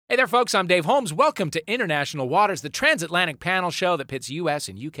Hey there, folks. I'm Dave Holmes. Welcome to International Waters, the transatlantic panel show that pits U.S.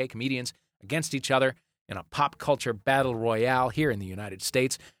 and U.K. comedians against each other in a pop culture battle royale here in the United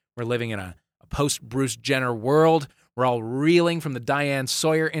States. We're living in a post-Bruce Jenner world. We're all reeling from the Diane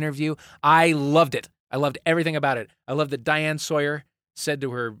Sawyer interview. I loved it. I loved everything about it. I loved that Diane Sawyer said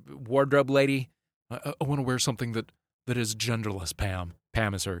to her wardrobe lady, I want to wear something that is genderless, Pam.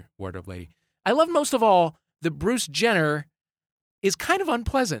 Pam is her wardrobe lady. I love most of all that Bruce Jenner is kind of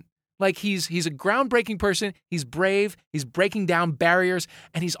unpleasant. Like, he's a groundbreaking person. He's brave. He's breaking down barriers.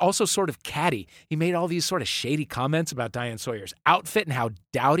 And he's also sort of catty. He made all these sort of shady comments about Diane Sawyer's outfit and how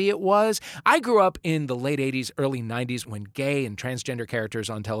dowdy it was. I grew up in the late 80s, early 90s when gay and transgender characters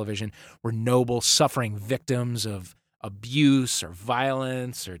on television were noble, suffering victims of abuse or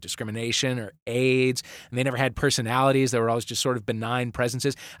violence or discrimination or AIDS, and they never had personalities. They were always just sort of benign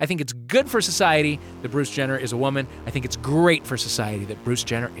presences. I think it's good for society that Bruce Jenner is a woman. I think it's great for society that Bruce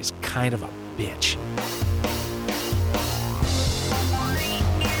Jenner is kind of a bitch.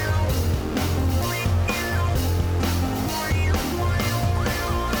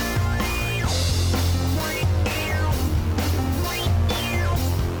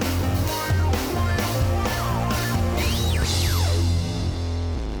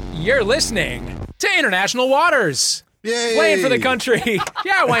 You're listening to International Waters. Yay! Playing for the country.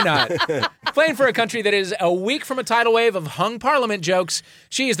 Yeah, why not? Playing for a country that is a week from a tidal wave of hung parliament jokes.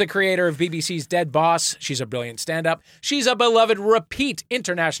 She is the creator of BBC's Dead Boss. She's a brilliant stand-up. She's a beloved repeat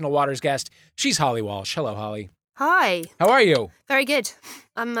International Waters guest. She's Holly Walsh. Hello, Holly. Hi. How are you? Very good.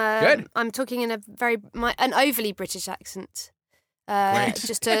 Good. I'm talking in an overly British accent. Great.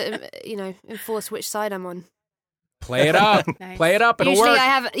 Just to enforce which side I'm on. Play it up. Nice. Play it up. It'll work.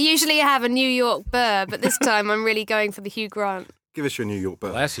 Usually I have a New York burr, but this time I'm really going for the Hugh Grant. Give us your New York burr.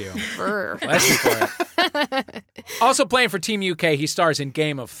 Bless you. Burr. Bless you for it. Also playing for Team UK, he stars in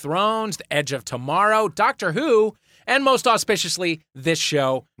Game of Thrones, The Edge of Tomorrow, Doctor Who, and most auspiciously, this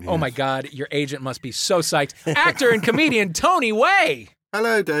show. Yes. Oh my God, your agent must be so psyched. Actor and comedian Tony Way.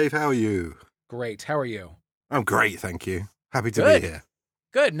 Hello, Dave. How are you? Great. How are you? I'm great, thank you. Happy to Good. be here.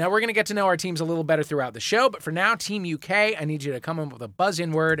 Good. Now we're going to get to know our teams a little better throughout the show, but for now, Team UK, I need you to come up with a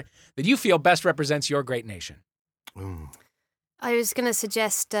buzz-in word that you feel best represents your great nation. Ooh. I was going to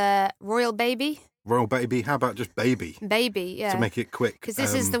suggest royal baby. Royal baby. How about just baby? Baby, yeah. To make it quick. Because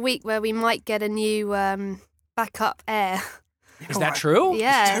this is the week where we might get a new backup heir. Is that true?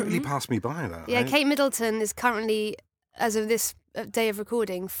 Yeah. It's totally passed me by that. Yeah, right? Kate Middleton is currently, as of this day of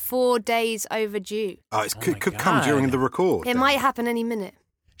recording, 4 days overdue. Oh, it could come during the record. It might happen any minute.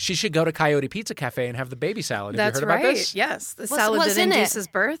 She should go to Coyote Pizza Cafe and have the baby salad. Have That's you heard about right. this? Yes, the salad what's that in it? induces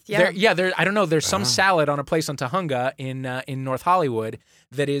birth. Yeah, I don't know. There's some salad on a place on Tahunga in North Hollywood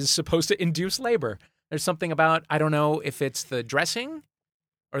that is supposed to induce labor. There's something about, I don't know if it's the dressing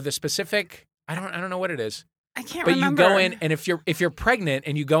or the specific. I don't know what it is. I can't But remember. you go in, and if you're pregnant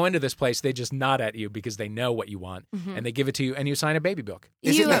and you go into this place, they just nod at you because they know what you want, and they give it to you, and you sign a baby book.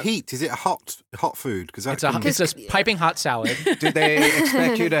 Is it the heat? Is it a hot food? Because It's a piping hot salad. Do they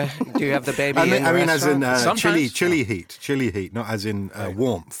expect you to? Do you have the baby? I mean as in Sometimes. chili heat, not as in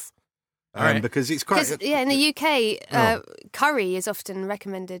warmth. All right. Because it's quite. In the UK, curry is often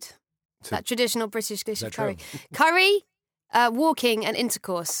recommended. That traditional British dish of curry. true? Curry, walking, and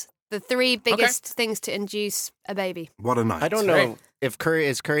intercourse. The 3 biggest things to induce a baby. What a night! I don't Right. know if curry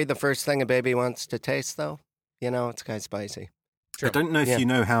is the first thing a baby wants to taste, though. You know, it's kind of spicy. I don't know if you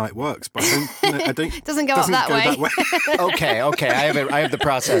know how it works, but I don't. It doesn't go up that way. Okay, I have the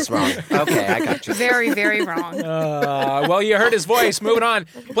process wrong. Okay, I got you. Very, very wrong. Well, you heard his voice. Moving on.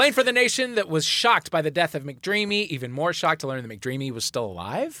 Playing for the nation that was shocked by the death of McDreamy, even more shocked to learn that McDreamy was still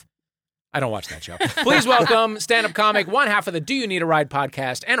alive. I don't watch that show. Please welcome stand-up comic, one half of the Do You Need a Ride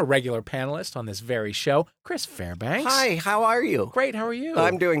podcast, and a regular panelist on this very show, Chris Fairbanks. Hi, how are you? Great, how are you?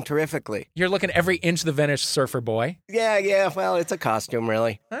 I'm doing terrifically. You're looking every inch the Venice surfer boy. Yeah, well, it's a costume,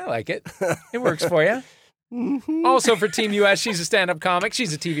 really. I like it. It works for you. Also for Team US, she's a stand-up comic.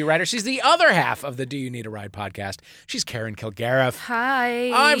 She's a TV writer. She's the other half of the Do You Need a Ride podcast. She's Karen Kilgariff.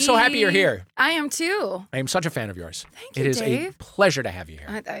 Hi. I'm so happy you're here. I am too. I am such a fan of yours. Thank you, It is Dave. a pleasure to have you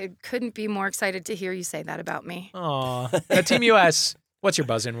here. I couldn't be more excited to hear you say that about me. Aw. Now, Team US, what's your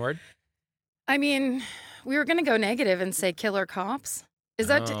buzz-in word? I mean, we were going to go negative and say killer cops. Would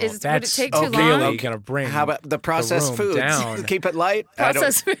it That's take too really long? gonna bring How about the processed room foods? down. Keep it light.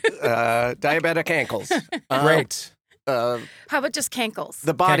 Processed food. Diabetic ankles. Great. How about just cankles?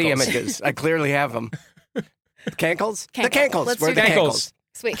 The body Cankles. images. I clearly have them. Cankles? The cankles. Let's We're do the Cankles.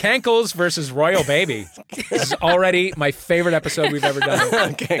 cankles. Sweet. Cankles versus Royal Baby. This is already my favorite episode we've ever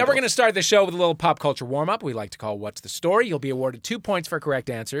done. Now we're going to start the show with a little pop culture warm-up we like to call What's the Story? You'll be awarded 2 points for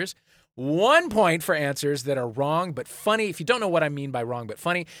correct answers, 1 point for answers that are wrong but funny. If you don't know what I mean by wrong but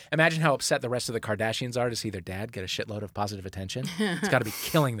funny, imagine how upset the rest of the Kardashians are to see their dad get a shitload of positive attention. It's got to be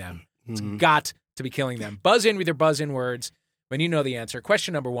killing them. It's got to be killing them. Buzz in with your buzz-in words when you know the answer.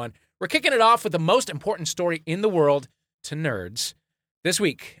 Question number 1. We're kicking it off with the most important story in the world to nerds. This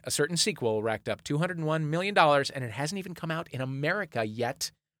week, a certain sequel racked up $201 million, and it hasn't even come out in America yet,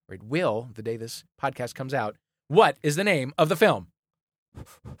 or it will the day this podcast comes out. What is the name of the film?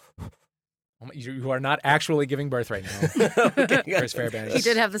 You are not actually giving birth right now. Chris Fairbanks. He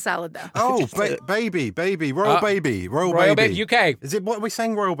did have the salad, though. Oh, baby, royal baby, Royal Baby, UK. Is it, what are we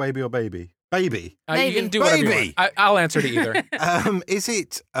saying, royal baby or baby? Baby. You can do whatever you want. I'll answer to either. Is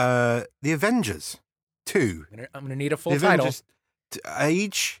it The Avengers 2? I'm going to need a full The title. Avengers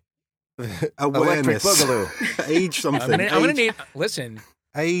Age? Electric Awareness. Boogaloo. Age something. I'm going to need... Listen.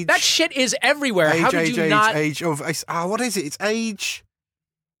 Age. That shit is everywhere. How did you not... Age of... what is it? It's Age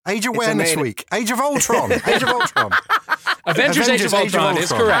Awareness Week. Age of Ultron. Age of Ultron. Avengers Age of Ultron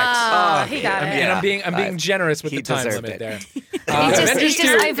is correct. He got it. And I'm being generous with He the time deserved limit it. there. He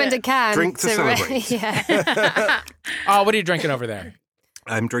just opened a can. Drink to celebrate. Yeah. Oh, what are you drinking over there?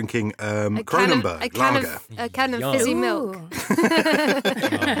 I'm drinking Kronenberg lager. A can of Yum. fizzy Ooh. milk.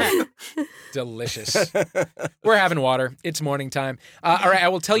 Delicious. We're having water. It's morning time. All right, I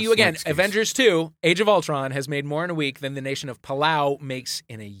will tell you again. Avengers 2, Age of Ultron, has made more in a week than the nation of Palau makes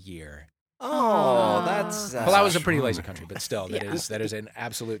in a year. Oh, that's... Palau is a pretty lazy country, but still, that is an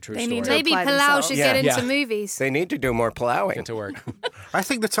absolute true They story. need to Maybe apply Palau themselves. should Yeah. get into Yeah. movies. They need to do more plowing. Get to work. I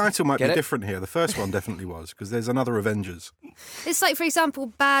think the title might Get be it? different here. The first one definitely was, because there's another Avengers. It's like, for example,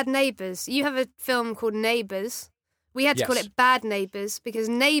 Bad Neighbours. You have a film called Neighbours. We had to call Yes. it Bad Neighbours because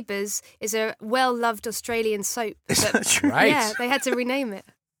Neighbours is a well-loved Australian soap. But, Right. Yeah, they had to rename it.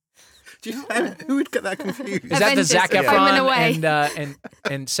 Do you know who would get that confused? Is that the Avengers, Zac yeah. Home and Away. Efron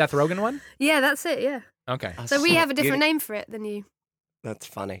and Seth Rogen one? Yeah, that's it, yeah. Okay. So we have a different You- name for it than you. That's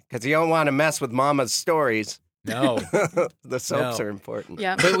funny. Because you don't want to mess with Mama's stories. No. The soaps No. are important.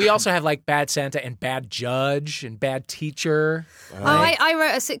 Yeah. But we also have like Bad Santa and Bad Judge and Bad Teacher. Oh, I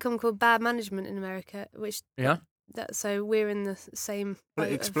wrote a sitcom called Bad Management in America, which... Yeah? So we're in the same... But it boat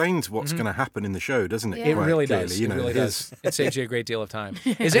of- explains what's going to happen in the show, doesn't it? Yeah. It Quite really clearly, does. You It know, really it does. is. It saves you a great deal of time.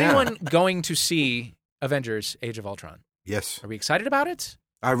 Is Yeah. anyone going to see Avengers Age of Ultron? Yes, Are we excited about it?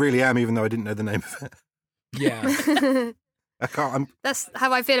 I really am, even though I didn't know the name of it. Yeah. I can't. That's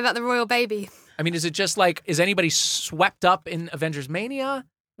how I feel about the royal baby. I mean, is it just like, is anybody swept up in Avengers Mania?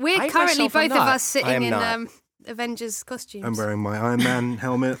 We're I currently myself am both of not. us I sitting am in not. Avengers costumes. I'm wearing my Iron Man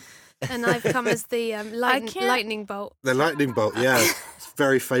helmet. And I've come as the can't- lightning bolt. The lightning bolt, yeah. It's a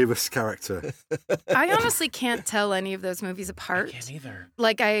very famous character. I honestly can't tell any of those movies apart. Can't either.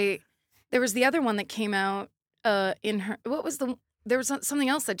 Like there was the other one that came out there was something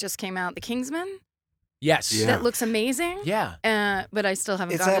else that just came out, The Kingsman, Yes. Yeah. that looks amazing. Yeah. But I still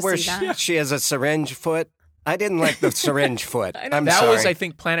haven't Is got that to where see that. she has a syringe foot? I didn't like the syringe foot. I'm That sorry. was, I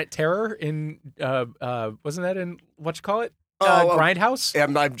think, Planet Terror in, wasn't that in, what you call it? Oh, Grindhouse?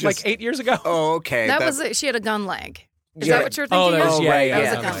 I'm just, Like 8 years ago? Oh, okay. That was she had a gun leg. Is Yeah. that what you're Oh, thinking? there's- of? yeah, right, yeah, That was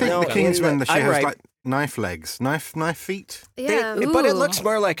yeah. a I gun think leg. the Kingsman, that she I'm has right. like knife legs, knife feet. Yeah. But it Ooh. looks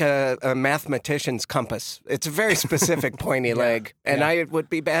more like a mathematician's compass. It's a very specific pointy leg, and yeah. I would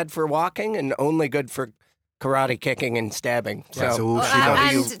be bad for walking and only good for karate kicking and stabbing. That's So all she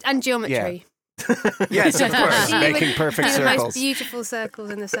does. And geometry. yes, of course, You making would perfect do the most circles, beautiful circles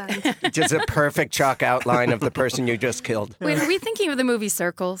in the sand. just a perfect chalk outline of the person you just killed. Wait, are we thinking of the movie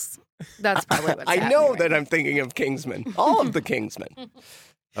Circles? That's probably what's I happening know right that now. I'm thinking of Kingsman, all of the Kingsmen.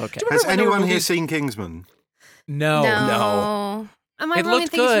 Okay. Has when there were anyone here movies- seen Kingsman? No. No. Am I It wrong in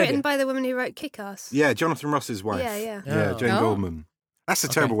looked thinking it's good. written by the woman who wrote Kick-Ass? Yeah, Jonathan Ross's wife. Yeah. Yeah, Oh. Jane Oh. Goldman. That's a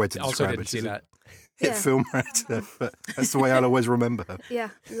terrible way to Also describe didn't it. see She's a that. hit Yeah. film writer, but that's the way I'll always remember her. Yeah,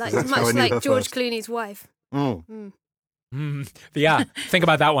 like That's how I much knew her like George first. Clooney's wife. Mm. Yeah, think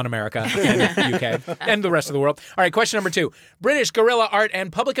about that one, America and UK and the rest of the world. All right, question number 2. British guerrilla art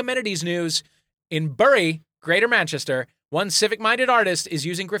and public amenities news. In Bury, Greater Manchester, one civic-minded artist is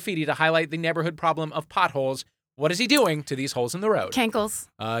using graffiti to highlight the neighborhood problem of potholes. What is he doing to these holes in the road? Cankles.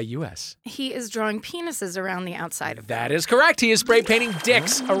 U.S. He is drawing penises around the outside of them. That is correct. He is spray painting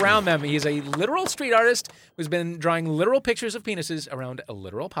dicks around them. He is a literal street artist who's been drawing literal pictures of penises around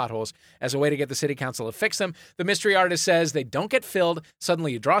literal potholes as a way to get the city council to fix them. The mystery artist says they don't get filled.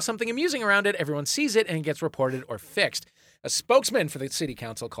 Suddenly you draw something amusing around it, everyone sees it, and it gets reported or fixed. A spokesman for the city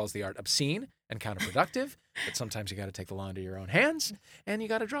council calls the art obscene and counterproductive, but sometimes you got to take the law into your own hands, and you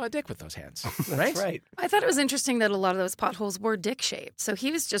got to draw a dick with those hands, right? That's right. I thought it was interesting that a lot of those potholes were dick-shaped. So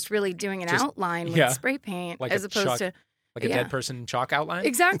he was just really doing an outline with spray paint Like as a opposed chalk- to... Like a dead person chalk outline?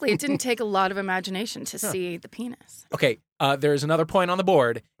 Exactly. It didn't take a lot of imagination to see the penis. Okay, there's another point on the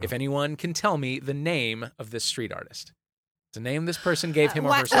board. If anyone can tell me the name of this street artist. The name this person gave him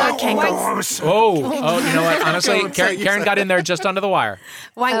or herself. Oh, you know what? Honestly, Karen got in there just under the wire.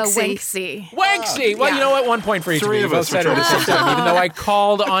 Wanksy. Wanksy. Well, you know what? 1 point for each of you. You both said it at the same time, even though I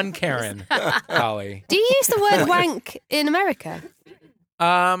called on Karen. Holly. Do you use the word wank in America?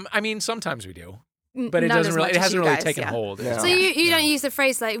 I mean, sometimes we do. But it Not doesn't as really. much It as hasn't you really guys, taken yeah. hold. No. So you don't use the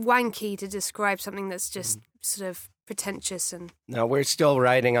phrase like wanky to describe something that's just sort of pretentious and... No, we're still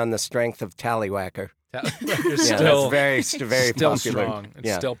riding on the strength of Tallywhacker. You're Yeah, still that's very still popular. strong. It's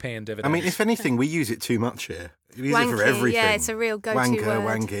Yeah. still paying dividends. I mean, if anything, we use it too much here. We use it for Wanky, everything. yeah, it's a real go-to Wanker,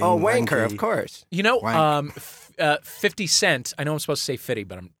 word. wanking, Oh, wanker, wanky. of course. You know, Wank. 50 Cent, I know I'm supposed to say Fitty,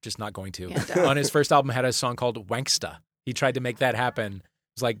 but I'm just not going to. Yeah, On his first album had a song called Wanksta. He tried to make that happen.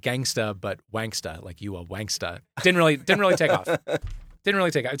 It was like gangsta, but wanksta, like you a wanksta. Didn't really take off. Didn't really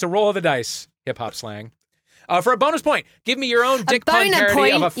take off. It's a roll of the dice, hip-hop slang. For a bonus point, give me your own dick pun boner parody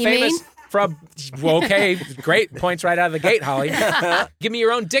point, of a you famous... mean? Okay, great. Points right out of the gate, Holly. Give me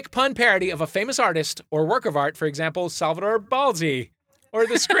your own dick pun parody of a famous artist or work of art, for example, Salvador Balzi or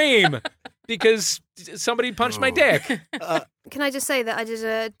The Scream, because somebody punched my dick. Can I just say that I did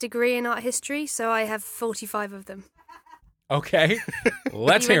a degree in art history, so I have 45 of them. Okay,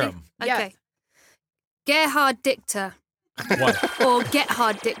 let's You hear ready? them. Yeah. Okay. Gerhard Dichter One. or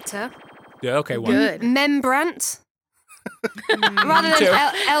Gethard Dichter. Yeah, okay, one. Good. Membrant. Rather than Two.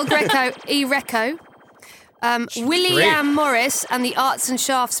 El Greco, E Reco. William Morris and the Arts and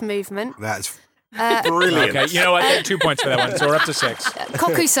Shafts movement. That's brilliant. Okay, you know what? 2 points for that one, so we're up to 6.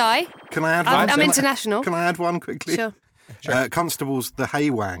 Kokusai. Can I add one? I'm international. Can I add one quickly? Sure. Constables, the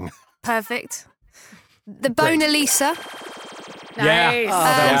Haywang. Perfect. The Bona Lisa. Nice. Yeah.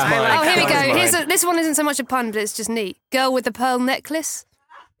 that was mine. Oh, here we That go. was mine. This one isn't so much a pun, but it's just neat. Girl with the pearl necklace.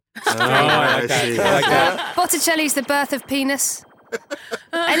 Oh, I like that. I like that. Botticelli's The Birth of Penis.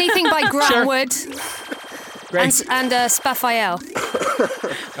 Anything by Grant Wood Great. and Spaffael.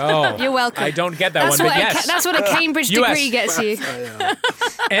 Oh, You're welcome. I don't get that one, but yes. That's what a Cambridge US. degree gets you.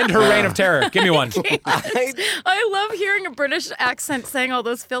 And her reign of terror. Give me one. I love hearing a British accent saying all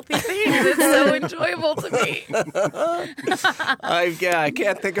those filthy things. It's so enjoyable to me. I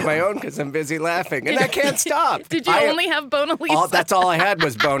can't think of my own because I'm busy laughing, and I can't stop. Did you only have Bona Lisa? That's all I had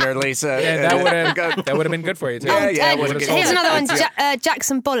was Boner Lisa. Yeah, that would have been good for you, too. Yeah, And would've here's been- another one,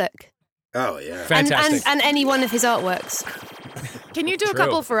 Jackson Pollock. Oh, yeah. Fantastic. And any one of his artworks. Can you do True. a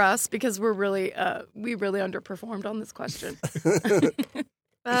couple for us because we really underperformed on this question?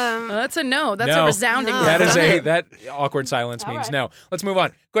 That's a no. That's No. a resounding no. That awkward silence means no. Let's move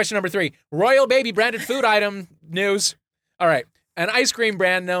on. Question number 3. Royal Baby branded food item news. All right. An ice cream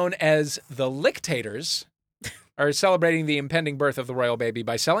brand known as the Lictators are celebrating the impending birth of the Royal Baby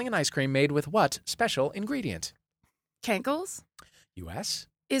by selling an ice cream made with what special ingredient? Cankles? U.S.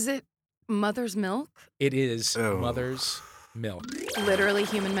 Is it mother's milk? It is Oh. mother's milk. Literally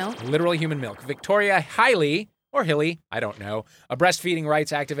human milk? Literally human milk. Victoria Hiley, or Hilly, I don't know, a breastfeeding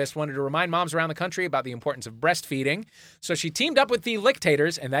rights activist, wanted to remind moms around the country about the importance of breastfeeding. So she teamed up with the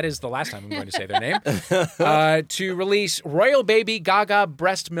Lictators, and that is the last time I'm going to say their name, to release Royal Baby Gaga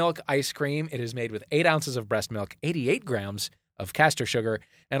breast milk ice cream. It is made with 8 ounces of breast milk, 88 grams of castor sugar,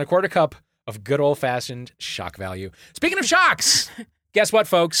 and a quarter cup of good old-fashioned shock value. Speaking of shocks, guess what,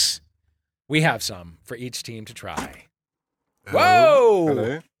 folks? We have some for each team to try.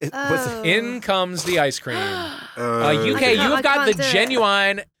 Whoa! Hello. In comes the ice cream. UK, I you have can't got the do it.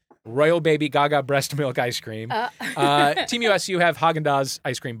 genuine Royal Baby Gaga breast milk ice cream. Team US, you have Haagen-Dazs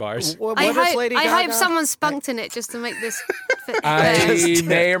ice cream bars. What I is Lady hope Gaga? someone spunked in it just to make this fit. I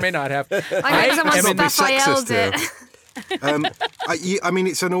may or may not have. I hope someone am in the Spaffael'd sexist it. I mean,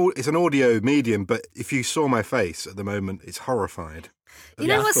 it's an audio medium, but if you saw my face at the moment, it's horrified. You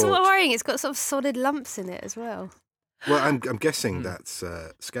know I what's thought- worrying? It's got sort of solid lumps in it as well. Well, I'm guessing that's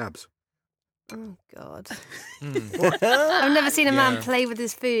scabs. Oh, God. Mm. I've never seen a man Yeah. play with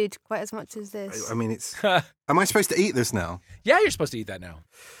his food quite as much as this. I mean, it's. Am I supposed to eat this now? Yeah, you're supposed to eat that now.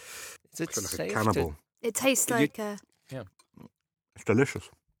 Is it I feel like safe a cannibal. It tastes like It's delicious.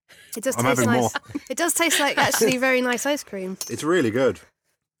 it does I'm taste having nice. more. It does taste like actually very nice ice cream. It's really good.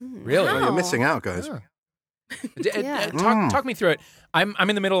 Really? Oh, you're missing out, guys. Oh. Yeah. Talk me through it. I'm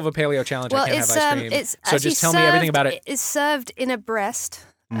in the middle of a paleo challenge. Well, I can't it's have ice cream. it's so actually just tell me everything about it. It's served in a breast,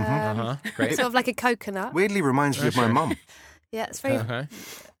 Great. sort of like a coconut. Weirdly reminds me of my mum. Yeah, it's very. Uh-huh.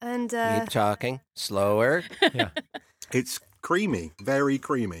 And Keep talking. Slower. Yeah. It's creamy, very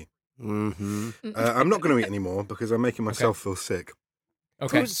creamy. Mm-hmm. I'm not going to eat anymore because I'm making myself feel sick.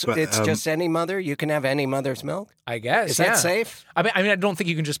 Okay. But, It's just any mother? You can have any mother's milk? I guess. Is that safe? I mean, I don't think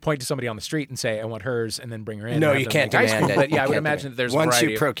you can just point to somebody on the street and say, "I want hers," and then bring her in. No, and have you them can't make ice demand cream. it. But yeah, You I would can't imagine demand that there's a Once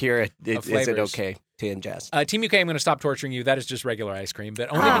variety you procure it, is it flavors. okay to ingest? Team UK, I'm going to stop torturing you. That is just regular ice cream.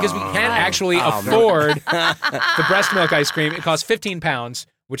 But only because we can't actually afford the breast milk ice cream. It costs £15,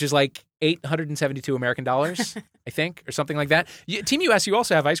 which is like $872 American dollars, I think, or something like that. Team US, you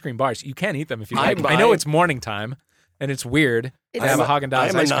also have ice cream bars. You can eat them if you like. I know it's morning time, and it's weird to have a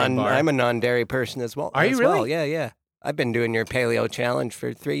Haagen-Dazs ice cream bar. I'm a non-dairy person as well. Are you really? Well. Yeah. I've been doing your paleo challenge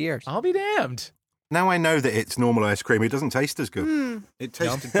for 3 years. I'll be damned. Now I know that it's normal ice cream. It doesn't taste as good. It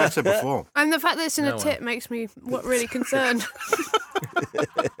tasted better before. And the fact that it's in No a tip makes me really concerned.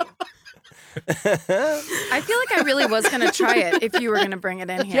 I feel like I really was going to try it if you were going to bring it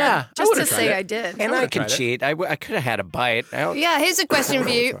in here. Yeah, I just would've to tried say it. I did. And I can tried it. cheat. I could have had a bite. Yeah, here's a question for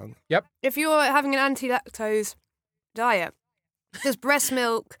you. Yep. If you're having an anti-lactose diet, does breast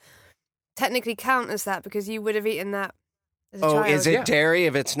milk technically count as that because you would have eaten that as a child? Is it Yeah. dairy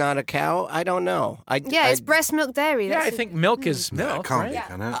if it's not a cow? I don't know. Yeah, it's breast milk dairy. Yeah, That's I think milk is No, it milk, can't right?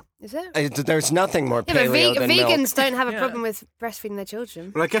 be, can it? Is it? There's nothing more Yeah, but paleo than vegans milk. don't have a Yeah. problem with breastfeeding their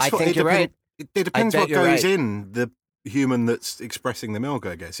children. Well, I guess I what, think it you're right. It depends bet what you're goes right. in the human that's expressing the milk,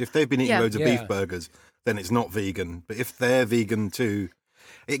 I guess. If they've been eating Yeah. loads of Yeah. beef burgers, then it's not vegan. But if they're vegan too,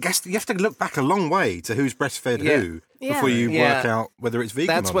 I guess you have to look back a long way to who's breastfed Yeah. who before you Yeah. work out whether it's vegan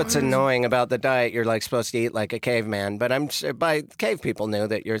That's or what's not. annoying about the diet. You're like supposed to eat like a caveman, but I'm sure by cave people knew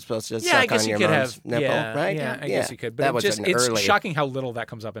that you're supposed to Yeah, I suck guess on you your could mom's have nipple, yeah, right? Yeah, I guess you could. But that was it's an early. shocking how little that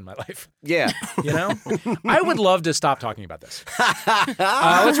comes up in my life. Yeah. You know, I would love to stop talking about this.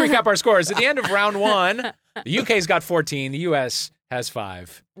 Let's recap our scores. At the end of round one, the UK's got 14, the US has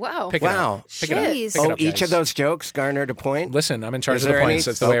 5. Wow. Pick it Wow. up. Pick it up. Jeez. Pick it Oh, up, each guys. of those jokes garnered a point. Listen, I'm in charge Is of the there any- points.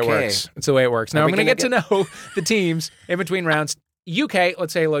 That's the way it Okay. works. It's the way it works. Now Are I'm we going to gonna get to know the teams in between rounds. UK,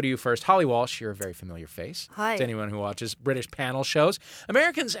 let's say hello to you first. Holly Walsh, you're a very familiar face Hi. to anyone who watches British panel shows.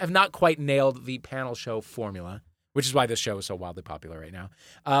 Americans have not quite nailed the panel show formula, which is why this show is so wildly popular right now.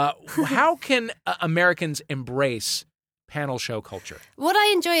 How can Americans embrace panel show culture? What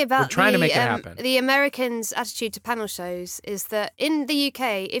I enjoy about We're trying to make it happen. the Americans' attitude to panel shows is that in the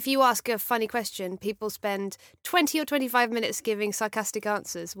UK, if you ask a funny question, people spend 20 or 25 minutes giving sarcastic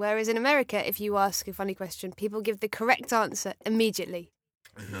answers. Whereas in America, if you ask a funny question, people give the correct answer immediately.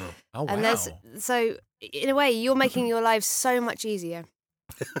 Oh, wow. And so in a way, you're making your lives so much easier.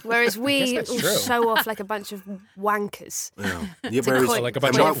 Whereas we that's all true. show off like a bunch of wankers. Yeah. Yeah, To whereas coin- like a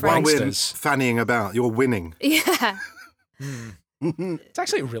bunch coin of while we're pranksters. fannying about, you're winning. Yeah. It's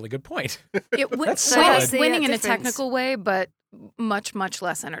actually a really good point. That's So that's the, winning in a difference. technical way, but much, much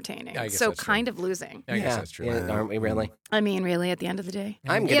less entertaining. I guess So that's true. kind of losing. I guess that's true. Yeah, aren't we really? I mean, really, at the end of the day.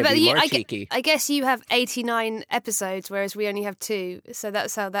 I'm Yeah, going to but be more I cheeky. guess you have 89 episodes, whereas we only have 2. So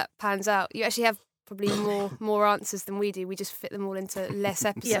that's how that pans out. You actually have probably more answers than we do. We just fit them all into less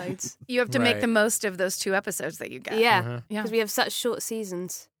episodes. You have to make Right. the most of those 2 episodes that you get. Yeah, Uh-huh. Yeah. because we have such short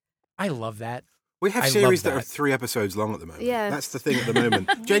seasons. I love that. We have I love series that that. are 3 episodes long at the moment. Yeah. That's the thing at the moment.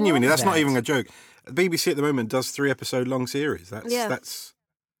 Genuinely, that's not that. even a joke. The BBC at the moment does 3-episode long series. That's Yeah.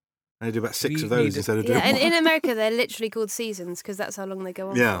 and they do about 6 We of those need to- instead of doing Yeah, and one. in America they're literally called seasons because that's how long they go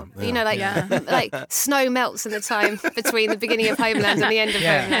on Yeah, for. yeah. You know, like Yeah. like snow melts in the time between the beginning of Homeland and the end of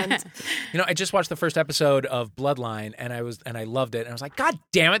Yeah. Homeland. You know, I just watched the first episode of Bloodline, and I loved it. And I was like, God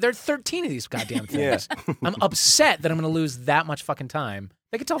damn it, there are 13 of these goddamn things. I'm upset that I'm going to lose that much fucking time.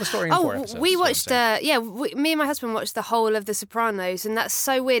 They could tell the story in 4 episodes. we is what I'm watched. saying. Me and my husband watched the whole of The Sopranos, and that's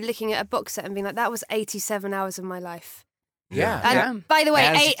so weird looking at a box set and being like, that was 87 hours of my life. Yeah. And by the way,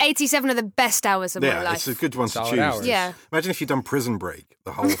 As- 87 of the best hours of my Yeah, life. it's a good one to Solid choose. hours. Yeah. Imagine if you'd done Prison Break,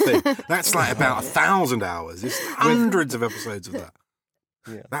 the whole thing. That's like about 1,000 hours. It's hundreds of episodes of that.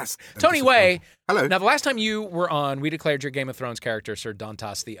 Yeah. That's Tony Way. Hello. Now, the last time you were on, we declared your Game of Thrones character, Sir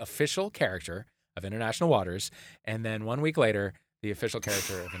Dantas, the official character of International Waters. And then 1 week later, the official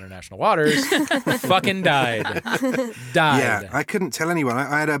character of International Waters fucking died. Yeah, I couldn't tell anyone.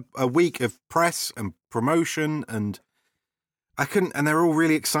 I had a week of press and promotion, and I couldn't. And they're all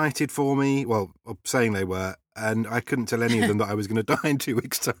really excited for me. Well, saying they were, and I couldn't tell any of them that I was going to die in 2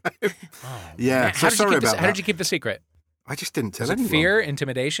 weeks' time. Yeah, Man, so sorry about How that. did you keep the secret? I just didn't tell Was it anyone. fear,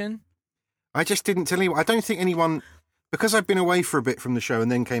 intimidation? I just didn't tell anyone. I don't think anyone because I've been away for a bit from the show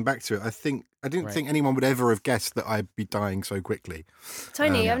and then came back to it, I didn't think anyone would ever have guessed that I'd be dying so quickly.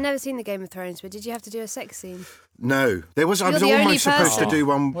 Tony, I've never seen the Game of Thrones, but did you have to do a sex scene? No, I was You're the only almost supposed person. to do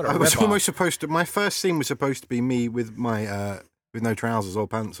one. What a I was rip-off. almost supposed to. My first scene was supposed to be me with my with no trousers or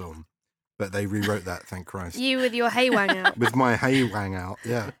pants on, but they rewrote that. Thank Christ. You with your hay wang out. With my hay wang out,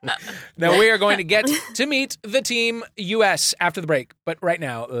 yeah. Now we are going to get to meet the team US after the break. But right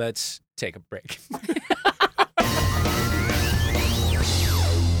now, let's take a break.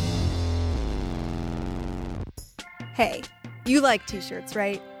 Hey, you like t-shirts,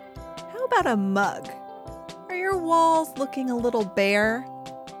 right? How about a mug? Are your walls looking a little bare?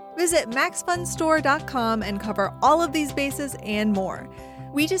 Visit MaxFunStore.com and cover all of these bases and more.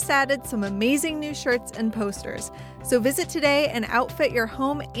 We just added some amazing new shirts and posters, so visit today and outfit your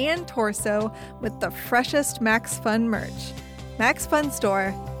home and torso with the freshest Max Fun merch.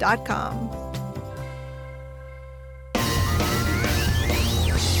 MaxFunStore.com.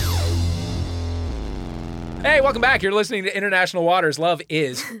 Hey, welcome back. You're listening to International Waters. Love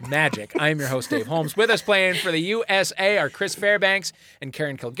is magic. I am your host, Dave Holmes. With us playing for the USA are Chris Fairbanks and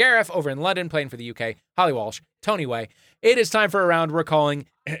Karen Kilgariff. Over in London, playing for the UK, Holly Walsh, Tony Way. It is time for a round we're calling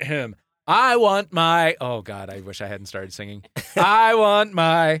I Want My... Oh, God, I wish I hadn't started singing. I want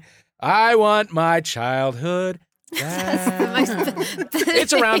my childhood.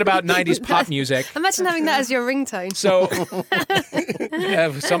 It's around about 90s pop music. Imagine having that as your ringtone. So,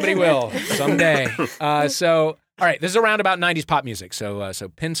 somebody will someday. All right, this is around about 90s pop music. So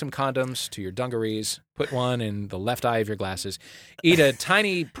pin some condoms to your dungarees, put one in the left eye of your glasses, eat a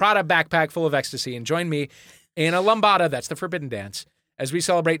tiny Prada backpack full of ecstasy, and join me in a lambada, that's the forbidden dance, as we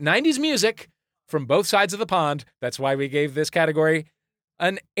celebrate 90s music from both sides of the pond. That's why we gave this category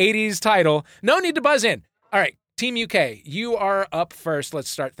an 80s title. No need to buzz in. All right. Team UK, you are up first. Let's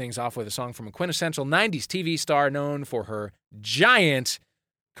start things off with a song from a quintessential 90s TV star known for her giant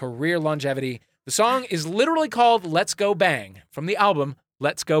career longevity. The song is literally called Let's Go Bang from the album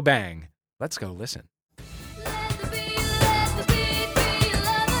Let's Go Bang. Let's go listen.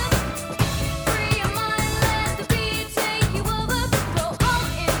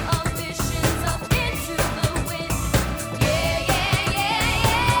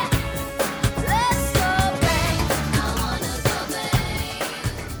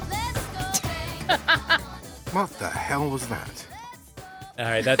 What the hell was that? All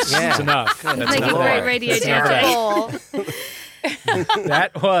right, that's enough. That's Make enough it of very that. radio That's enough of that.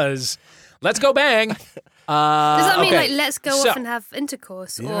 That was Let's Go Bang. Does that mean okay. like let's go So- off and have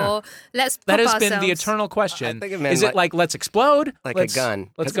intercourse Yeah. or let's pop That has ourselves? been the eternal question. I think it meant Is it like- like let's explode? Like Let's- a gun.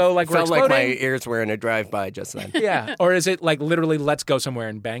 Let's go like we're felt like exploding? my ears were in a drive-by just then. Yeah. Or is it like literally let's go somewhere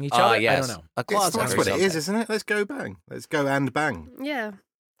and bang each other? Yes. I don't know. A closet That's or what it something. is, isn't it? Let's go bang. Let's go and bang. Yeah.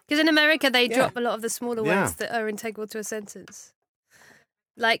 Because in America they Yeah. drop a lot of the smaller Yeah. words that are integral to a sentence.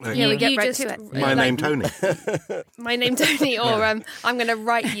 Like Yeah, you, we get you right just, to it. My like, name Tony. My name Tony, or I'm going to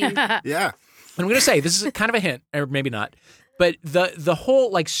write you. Yeah. I'm going to say this is kind of a hint, or maybe not, but the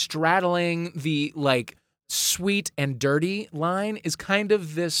whole like straddling the like sweet and dirty line is kind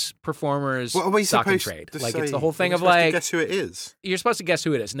of this performer's What are we stock and supposed trade. to Like say? it's the whole thing Are of we supposed to like guess who it is? you're supposed to guess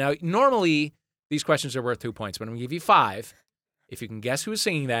who it is. Now, normally these questions are worth 2 points, but I'm going to give you 5 if you can guess who is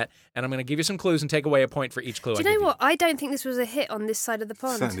singing that, and I'm going to give you some clues and take away a point for each clue. Do you know what? I don't think this was a hit on this side of the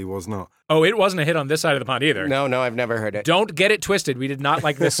pond. Certainly was not. Oh, it wasn't a hit on this side of the pond either. No, I've never heard it. Don't get it twisted. We did not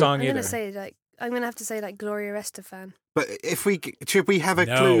like this song I'm going either. to say I'm going to have to say like Gloria Estefan. But should we have a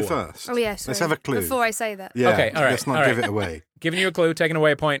No. clue first? Oh yeah, sorry. Let's have a clue. Before I say that. Yeah. Okay, all right, Let's not all give right. it away. Giving you a clue, taking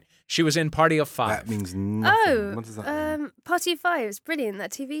away a point. She was in Party of 5. That means nothing. Oh, What does that mean? Party of Five. It's brilliant,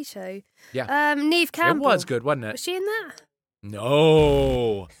 that TV show. Yeah. Neve It Campbell. was good, wasn't Was it? she in that?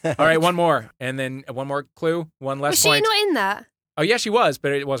 No. All right, one more. And then one more clue, one less Was she point. not in that? Oh, yeah, she was,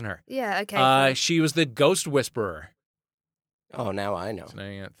 but it wasn't her. Yeah, okay. She was the Ghost Whisperer. Oh, now I know. So now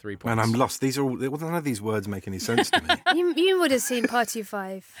you got 3 points. Man, I'm lost. These are all. None of these words make any sense to me. You would have seen Party of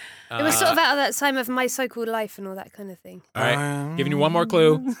Five. It was sort of out of that time of My So-Called Life and all that kind of thing. All right, giving you one more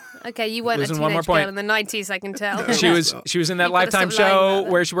clue. Okay, you weren't a Losing teenage one more point. girl in the 90s, I can tell. She was in that You've gotta Lifetime stop lying show about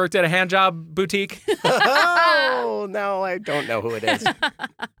that. where she worked at a hand job boutique. Oh, no, I don't know who it is.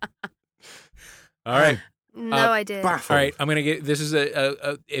 All right. No idea. Baffled. All right, I'm gonna get. This is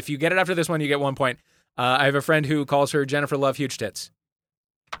a. If you get it after this one, you get 1 point. I have a friend who calls her Jennifer Love Huge Tits.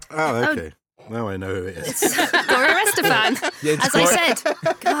 Oh, okay. Now I know who it is. Gloria Estefan, It's as I said.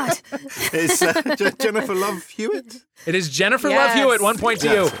 God. It's Jennifer Love Hewitt. It is Jennifer Yes. Love Hewitt. 1 point to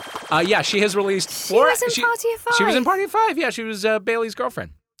Yes. you. Yeah, she has released. She was in Party of Five. She was in Party of 5. Yeah, she was Bailey's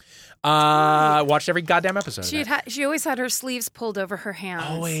girlfriend. Watched every goddamn episode. She always had her sleeves pulled over her hands.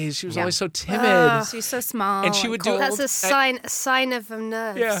 Always. She was always so timid. She's so small. And she would do- That's a sign of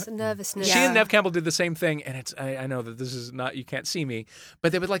nervousness. She and Nev Campbell did the same thing, and it's I know that this is not, you can't see me,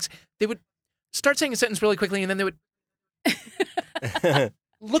 but they would start saying a sentence really quickly, and then they would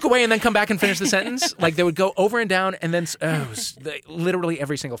look away and then come back and finish the sentence. Like they would go over and down, and then literally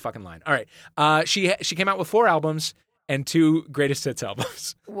every single fucking line. All right, she came out with 4 albums and 2 greatest hits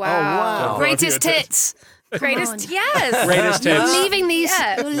albums. Wow. Greatest hits. Greatest, yes. Greatest hits. We're leaving these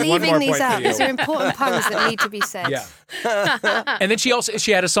out. You. These are important puns that need to be said. Yeah. And then she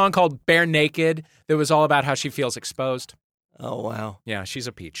had a song called Bare Naked that was all about how she feels exposed. Oh, wow. Yeah, she's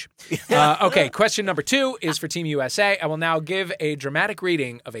a peach. Okay, question number 2 is for Team USA. I will now give a dramatic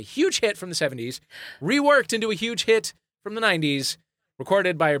reading of a huge hit from the 70s, reworked into a huge hit from the 90s,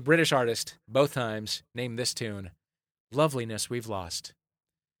 recorded by a British artist, both times. Name this tune. Loveliness we've lost.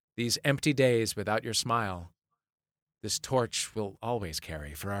 These empty days without your smile. This torch we'll always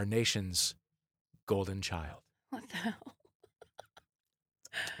carry for our nation's golden child. What the hell?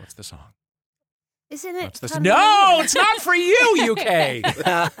 What's the song? Isn't it? No, it's not for you,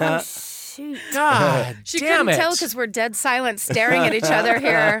 UK. Oh, shoot. God She damn couldn't it. tell because we're dead silent staring at each other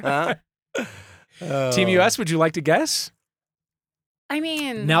here. Team US, would you like to guess? I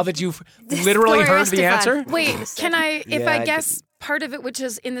mean, Now that you've literally heard the answer? wait, can I, if Yeah, I guess part of it, which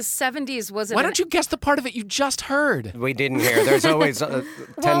is in the 70s, was it Why don't you guess the part of it you just heard? We didn't hear. There's always 10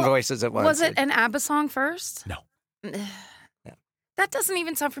 voices at once. Was it an ABBA song first? No. That doesn't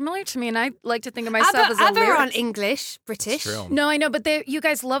even sound familiar to me, and I like to think of myself as a ABBA lyric. aren't English, British. True. No, I know, but you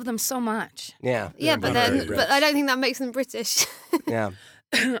guys love them so much. Yeah. Yeah, but very then, British. but I don't think that makes them British. Yeah.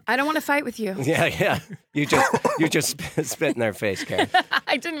 I don't want to fight with you. Yeah. You just spit in their face, Karen.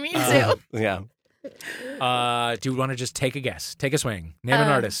 I didn't mean to. Yeah. Do you want to just take a guess? Take a swing. Name an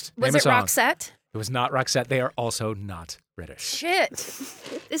artist. Was Name a it song. Roxette? It was not Roxette. They are also not British. Shit.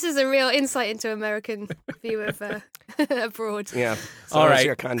 This is a real insight into American view of abroad. Yeah. So All is right.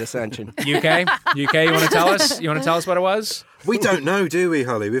 your condescension. UK, you want to tell us? You want to tell us what it was? We don't know, do we,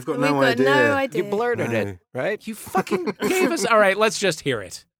 Holly? We've got We've no got idea. no idea. You blurted No. it, right? You fucking gave us. All right, let's just hear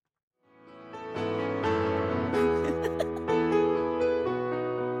it.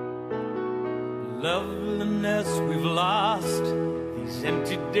 Loveliness we've lost, these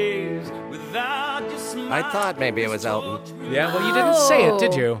empty days without your smile. I thought maybe it was Elton. Yeah, well, you didn't say it,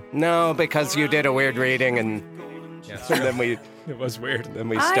 did you? No, because you did a weird reading, and then we It was weird.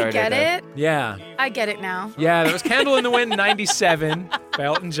 started. I get it. Yeah. I get it now. Yeah, that was Candle in the Wind 97 by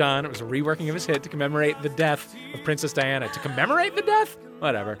Elton John. It was a reworking of his hit to commemorate the death of Princess Diana. To commemorate the death?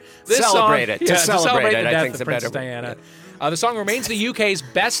 Whatever. Celebrate it. To Yeah, celebrate it, the I death think of is a Princess better Diana. The song remains the UK's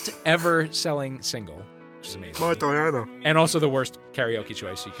best ever selling single, which is amazing. My Diana. And also the worst karaoke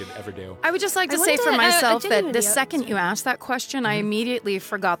choice you could ever do. I would just like to I say for wonder- I myself that the genuinely second you asked that question, I immediately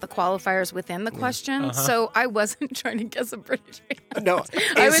forgot the qualifiers within the question. So I wasn't trying to guess a British band. No,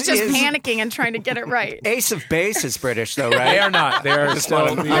 I was just panicking and trying to get it right. Ace of Base is British, though, right? They are not. They are still.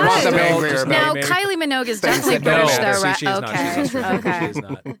 want them- I want them angrier just about Now, maybe- Kylie Minogue is definitely that don't British, matter. though, right? She is not. She's Okay. Australian.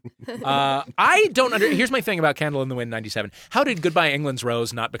 She is not. I don't under. Here's my thing about Candle in the Wind 97. How did Goodbye England's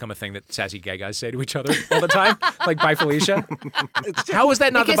Rose not become a thing that sassy gay guys say to each other all the time? Like Bye Felicia? How was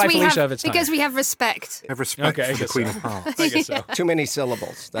that not the Bye Felicia of its time? Because we have respect. Have respect Okay, I for the guess Queen so. of Hearts. I guess so. Too many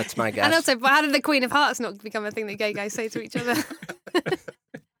syllables. That's my guess. And also, but how did the Queen of Hearts not become a thing that gay guys say to each other?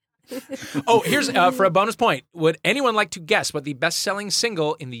 Oh, here's for a bonus point. Would anyone like to guess what the best-selling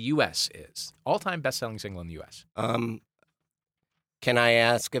single in the U.S. is? All-time best-selling single in the U.S. Can I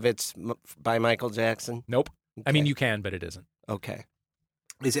ask if it's by Michael Jackson? Nope. I mean, Okay. you can, but it isn't. Okay.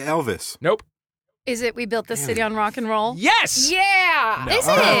 Is it Elvis? Nope. Is it We Built This City on Rock and Roll? Yes. Yeah. No. Is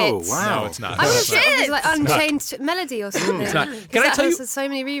Oh, it? wow. No, it's not. I would have Shit. thought it was like Unchained Melody or something. It's not. Because Can I that tell has you- so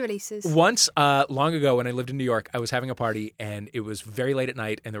many re-releases. Once, long ago, when I lived in New York, I was having a party, and it was very late at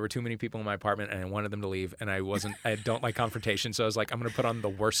night, and there were too many people in my apartment, and I wanted them to leave, and I don't like confrontation, so I was like, I'm going to put on the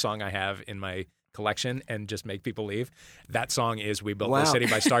worst song I have in my collection and just make people leave. That song is We Built This Wow. City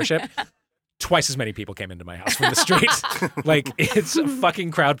by Starship. Twice as many people came into my house from the street. Like, it's a fucking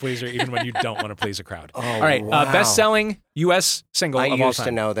crowd pleaser, even when you don't want to please a crowd. Oh, All right, wow. best-selling U.S. single I of all used time.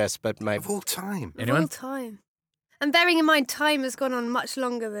 to know this, but my Of all time. Of Anyone? all time. And bearing in mind, time has gone on much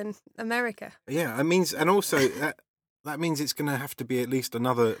longer than America. Yeah, it means, and also that means it's going to have to be at least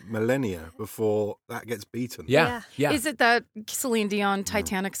another millennia before that gets beaten. Yeah, yeah. Is it the Celine Dion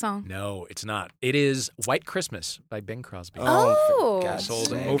Titanic song? No, it's not. It is White Christmas by Bing Crosby. Oh. for God's Sold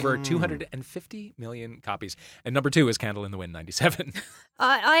sake. over 250 million copies. And number 2 is Candle in the Wind 97.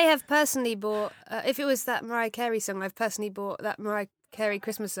 I have personally bought, if it was that Mariah Carey song, I've personally bought that Mariah Carey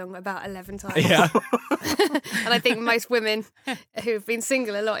Christmas song about 11 times. Yeah. And I think most women who've been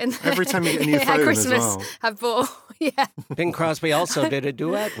single a lot in Every time you get a new at phone as Christmas well. have bought. Yeah. Bing Crosby also did a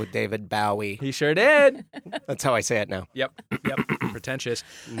duet with David Bowie. He sure did. That's how I say it now. Yep. Pretentious.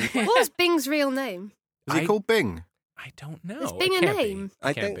 What was Bing's real name? Is he called Bing? I don't know. Is Bing It a can't be. name?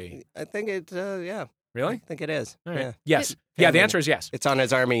 I Can't think be. it. Yeah. Really? I think it is. All right. Yeah. Yes. Yeah, Yeah, the I mean- answer is yes. It's on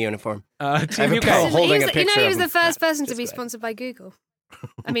his army uniform. Team have a UK. pal holding a he picture was of the him. first person to Just be go ahead. sponsored by Google.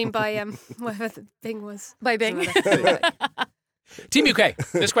 I mean, by whatever the Bing was. By Bing. Team UK,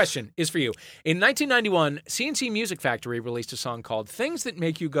 this question is for you. In 1991, CNC Music Factory released a song called Things That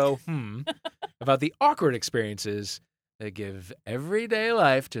Make You Go, about the awkward experiences that give everyday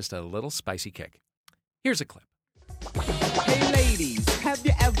life just a little spicy kick. Here's a clip. Hey ladies, have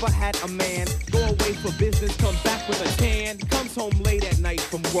you ever had a man go away for business, come back with a tan, comes home late at night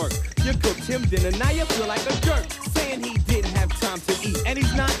from work? You cooked him dinner, now you feel like a jerk, saying he didn't have time to eat, and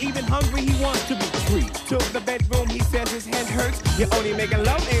he's not even hungry, he wants to be treated. To the bedroom, he says his head hurts, you're only making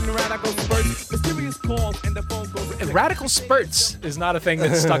love in radical spurts, mysterious calls and the phone goes... Radical spurts is not a thing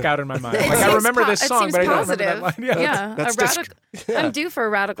that stuck out in my mind. It Like I seems remember this it song, seems but I don't positive. remember that line. Yeah, That's a radical. I'm due for a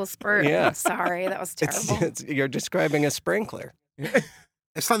radical spurt. Yeah. I'm sorry, that was terrible. You're describing a sprinkler.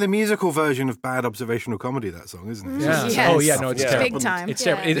 It's like the musical version of Bad Observational Comedy, that song, isn't it? Yeah. Yes. Oh yeah, no, it's Yeah. terrible. Big time. It's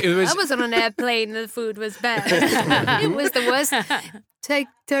terrible. It was I was on an airplane and the food was bad. It was the worst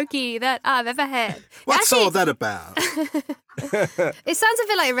turkey that I've ever had. What's Actually, all that about? It sounds a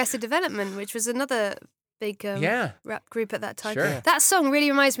bit like Arrested Development, which was another big Yeah. rap group at that time. Sure. That song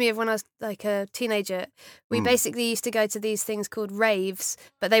really reminds me of when I was like a teenager. We basically used to go to these things called raves,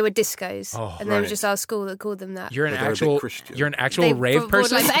 but they were discos, Oh, and they were right. just our school that called them that. you're an But they're a bit actual Christian. you're an actual They rave would,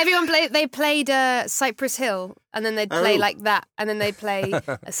 person. Like, everyone they played Cypress Hill, and then they'd play Oh. like that, and then they'd play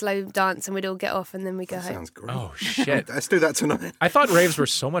a slow dance, and we'd all get off, and then we go home. Sounds great. Oh shit! Let's do that tonight. I thought raves were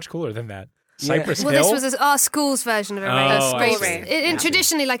so much cooler than that. Cypress Well, Hill. this was our school's version of a Oh, rave. I Raves- see. and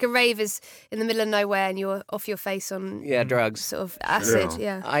traditionally, like a rave is in the middle of nowhere, and you're off your face on Yeah, drugs. sort of acid.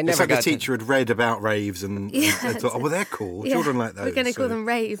 Yeah. I It's never like the got teacher had read about raves and they thought, oh, well, they're cool. Yeah. Children like those. We're going to call them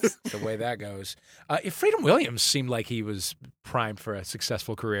raves. the way that goes. Freedom Williams seemed like he was primed for a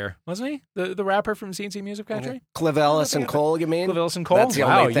successful career, wasn't he? The rapper from CNC Music Factory. Clive Ellis and Cole, you mean? Clive Ellis and Cole? That's the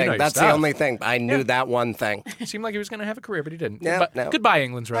Wow, only you thing. know your That's the stuff. only thing. I knew that one thing. Seemed like he was going to have a career, but he didn't. No, but no. Goodbye,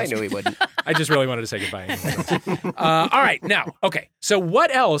 England's I Rose. knew he wouldn't. I just really wanted to say goodbye. All right, now, okay. So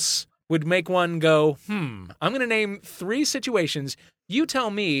what else would make one go, I'm going to name 3 situations. You tell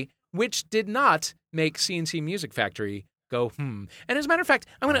me which did not make CNC Music Factory go, And as a matter of fact,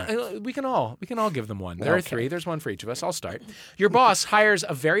 I'm going to we can all give them one. There are 3. There's one for each of us. I'll start. Your boss hires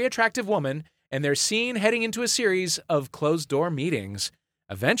a very attractive woman and they're seen heading into a series of closed-door meetings.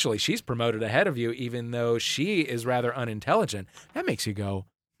 Eventually, she's promoted ahead of you even though she is rather unintelligent. That makes you go,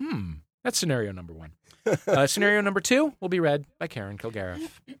 That's scenario number 1. Scenario number 2 will be read by Karen Kilgariff.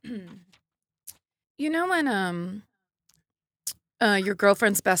 You know when your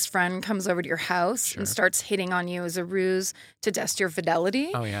girlfriend's best friend comes over to your house and starts hitting on you as a ruse to test your fidelity?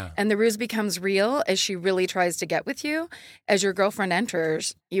 Oh, yeah. And the ruse becomes real as she really tries to get with you. As your girlfriend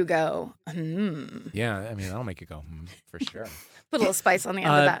enters, you go, Yeah, I mean, that'll make you go, for sure. Put a little spice on the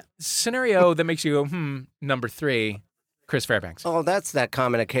end of that. Scenario that makes you go, number 3, Chris Fairbanks. Oh, that's that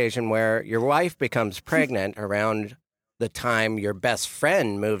common occasion where your wife becomes pregnant around the time your best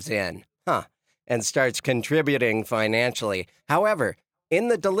friend moves in, and starts contributing financially. However, in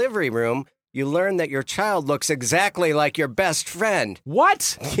the delivery room, you learn that your child looks exactly like your best friend.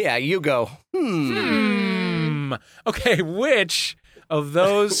 What? Yeah, you go, Okay, which of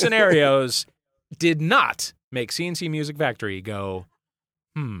those scenarios did not make CNC Music Factory go,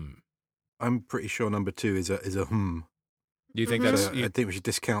 I'm pretty sure number 2 is a Do you think that's... So I think we should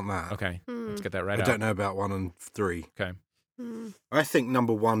discount that. Okay, let's get that right I out. don't know about 1 and 3. Okay. I think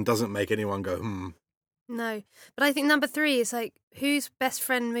number 1 doesn't make anyone go, No. But I think number 3 is like, whose best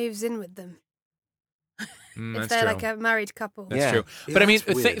friend moves in with them? If That's they're true. like a married couple. That's Yeah. true. Yeah, But I mean,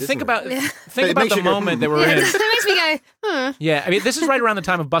 that's weird, think isn't about it? Yeah. think It about makes the you go, moment that we're Yeah, in. it makes me go, Yeah, I mean, this is right around the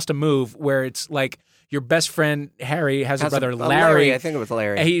time of Bust a Move, where it's like your best friend Harry has a brother Larry. I think it was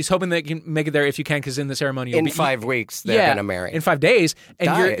Larry. And he's hoping they can make it there if you can, because in the ceremony, you'll In be, 5 weeks, they're going to marry. in 5 days. And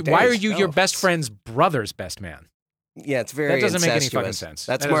why are days. you your Oh. best friend's brother's best man? Yeah, it's very That doesn't make any incestuous. fucking sense.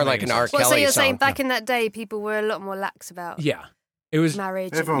 That's That more doesn't like make an any R. sense. well, Kelly so you're song. saying back in that day, people were a lot more lax about Yeah, it was.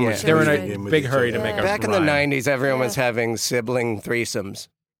 marriage. Everyone and was They were in a children. with big each hurry to other. make a Back in the rhyme. 90s, everyone was Yeah. having sibling threesomes.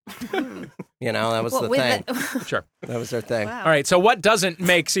 You know, that was What, the with thing. Sure. That was their thing. Wow. All right. So what doesn't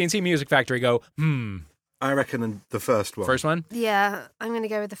make CNC Music Factory go? I reckon the first one. First one. Yeah, I'm going to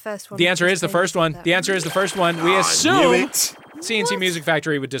go with the first one. The answer is the first one. The answer is the first one. We Knew assume it. CNC Music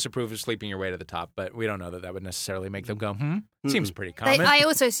Factory would disapprove of sleeping your way to the top, but we don't know that would necessarily make them go, Seems pretty common. I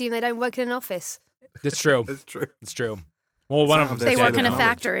also assume they don't work in an office. It's true. It's true. It's true. Well, one of them. They work in a knowledge.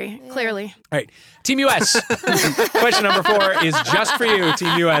 factory, clearly. All right. Team US. Question number 4 is just for you,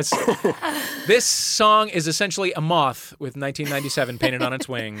 Team US. This song is essentially a moth with 1997 painted on its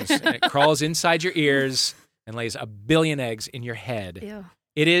wings, and it crawls inside your ears and lays a billion eggs in your head. Ew.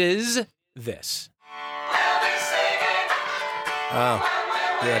 It is this. Oh,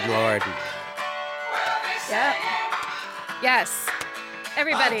 good Lord. Yeah. Yes.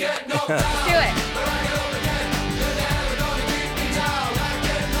 Everybody. Let's do it.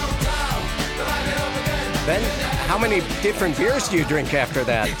 Ben, how many different beers do you drink after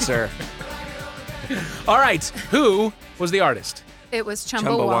that, sir? All right. Who was the artist? It was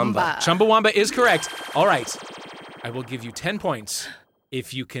Chumbawamba. Chumbawamba is correct. All right. I will give you 10 points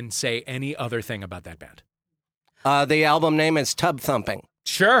if you can say any other thing about that band. The album name is Tub Thumping.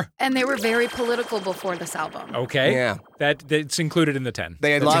 Sure. And they were very political before this album. Okay. Yeah. That's included in the 10.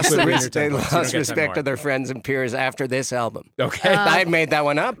 They That's lost, included in your 10 points. You don't get 10 respect more. to their friends and peers after this album. Okay. I made that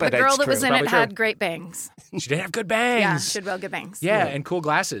one up, but The girl it's that was true. in it Probably had true. great bangs. She did have good bangs. Yeah, she had real good bangs. Yeah, and cool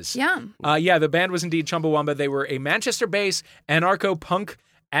glasses. Yeah. Yeah, the band was indeed Chumbawamba. They were a Manchester-based anarcho-punk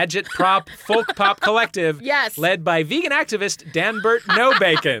agit-prop folk pop collective Yes. led by vegan activist Danbert No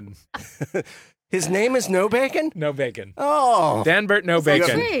Bacon. His name is No Bacon? No Bacon. Oh. Danbert No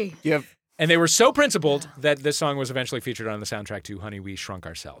Bacon. True. You have And they were so principled that this song was eventually featured on the soundtrack to Honey, We Shrunk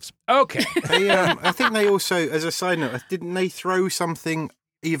Ourselves. Okay. I think they also, as a side note, didn't they throw something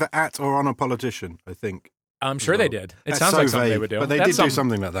either at or on a politician, I think? I'm sure they did. It That's sounds so like something they vague, would do. But they That's did do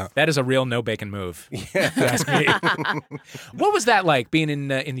something like that. That is a real no bacon move. If you ask me. What was that like being in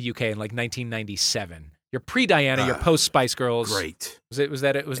the UK in like 1997? You're pre-Diana, you're post-Spice Girls. Great. Was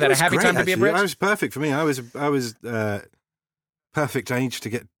that a It happy great, time to be a actually. Brit? It was perfect for me. I was perfect age to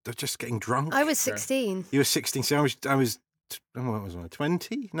get just getting drunk. I was 16. You were 16, so I was what was I,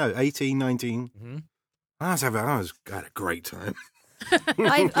 20? No, 18, 19. Mm-hmm. I had a great time.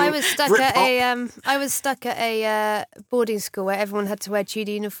 I was stuck Britpop. at a boarding school where everyone had to wear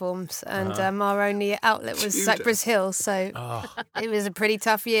Tudor uniforms, and our only outlet was Tudor. Cypress Hill. So it was a pretty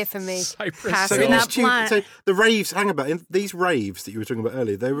tough year for me. Cypress Passing Hill. that blunt. So the raves, hang about, these raves that you were talking about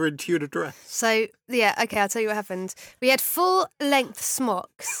earlier, they were in Tudor dress. So yeah, okay, I'll tell you what happened. We had full-length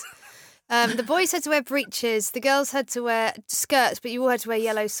smocks. The boys had to wear breeches, the girls had to wear skirts, but you all had to wear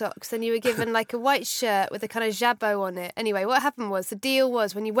yellow socks. Then you were given like a white shirt with a kind of jabot on it. Anyway, what happened was, the deal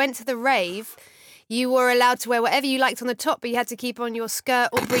was when you went to the rave, you were allowed to wear whatever you liked on the top, but you had to keep on your skirt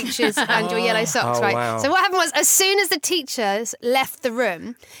or breeches and your yellow socks, Oh, right? wow. So what happened was, as soon as the teachers left the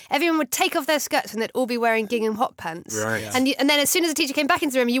room, everyone would take off their skirts and they'd all be wearing gingham hot pants. Right. Yeah. And then as soon as the teacher came back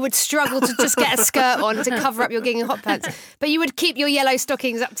into the room, you would struggle to just get a skirt on to cover up your gingham hot pants. But you would keep your yellow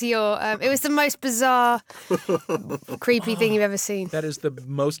stockings up to your... it was the most bizarre, creepy thing you've ever seen. That is the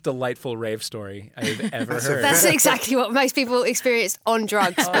most delightful rave story I've ever heard. That's exactly what most people experienced on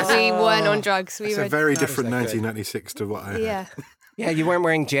drugs, but we weren't on drugs. We It's were... a very different that good. 1996 to what I had. Yeah. Yeah, you weren't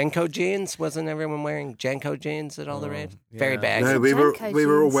wearing Janko jeans? Wasn't everyone wearing Janko jeans at all the raves? Very baggy. No, we were Janko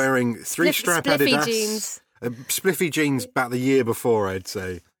all jeans. wearing three-strap Spliffy Adidas. jeans. Spliffy jeans about the year before, I'd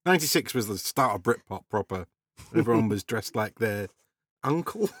say. 96 was the start of Britpop proper. Everyone was dressed like their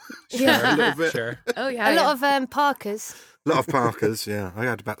uncle. Yeah. A little bit. Sure. Oh, yeah. A lot of Parkers. A lot of Parkers, yeah. I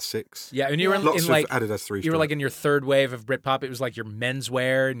had about 6. Yeah, and you were Lots in of like Adidas 3-strap. you were like in your third wave of Britpop. It was like your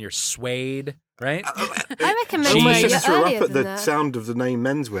menswear and your suede, right? I reckon All menswear my you're sisters were earlier up at than the that. sound of the name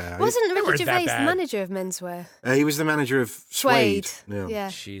menswear. Wasn't weren't Ricky that Gervais the bad. manager of menswear? He was the manager of Suede. Suede. Yeah.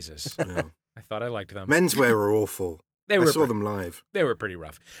 Jesus, Yeah. I thought I liked them. Menswear were awful. They I were saw them live. They were pretty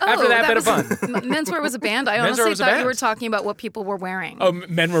rough. Oh, After that, bit of fun. Menswear was a band. I Menswear honestly was a thought band. you were talking about what people were wearing. Oh,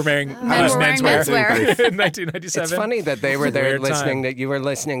 men were wearing Men were wearing menswear. in 1997. It's funny that they were there Weird listening, time. that you were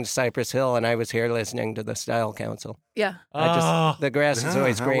listening to Cypress Hill and I was here listening to the Style Council. Yeah. The grass is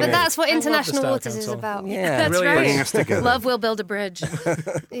always how greener. But that's what I love the International Style Waters is Council. about. Yeah. That's really right. Bringing us together. Love will build a bridge.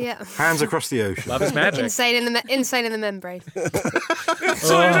 Yeah. Hands across the ocean. Love is magic. Insane in the membrane.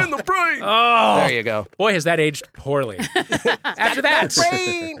 Inside in the brain. Oh, There you go. boy, has that aged poorly. After that,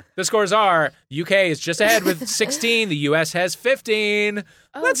 the scores are UK is just ahead with 16. The US has 15.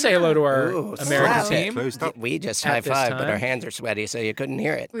 Let's say hello to our Ooh, American slap it. team. Closed up. We just At high this five, but time. our hands are sweaty, so you couldn't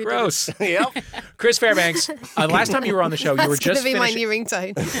hear it. Gross. Yep. Chris Fairbanks, last time you were on the show, you were That's going just to be my finishing. new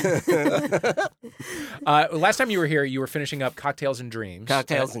ringtone. Last time you were here, you were finishing up Cocktails and Dreams.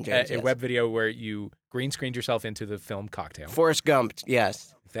 Cocktails and Dreams, A yes. web video where you green screened yourself into the film Cocktail. Forrest Gump,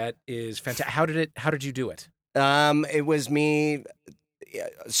 yes. That is fantastic. How did you do it? It was me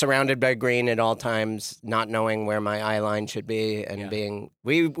surrounded by green at all times, not knowing where my eye line should be, and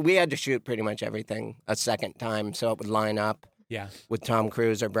we had to shoot pretty much everything a second time so it would line up. Yeah. With Tom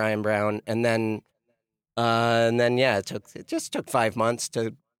Cruise or Brian Brown, and then it just took 5 months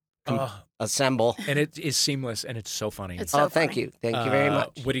to assemble. And it is seamless, and it's so funny. It's so thank funny. you very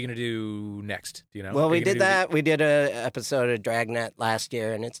much. What are you going to do next? Do you know? Well, we did that. We did a episode of Dragnet last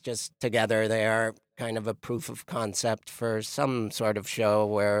year, and it's just together. They are kind of a proof of concept for some sort of show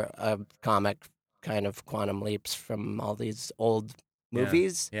where a comic kind of quantum leaps from all these old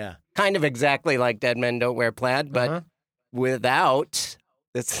movies. Yeah. Kind of exactly like Dead Men Don't Wear Plaid, but without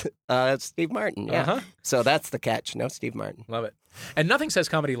Steve Martin. Yeah. So that's the catch. No Steve Martin. Love it. And nothing says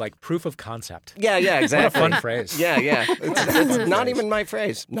comedy like proof of concept. Yeah, exactly. What a fun phrase. Yeah. It's not even my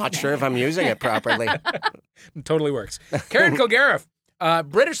phrase. Not sure if I'm using it properly. Totally works. Karen Kilgariff.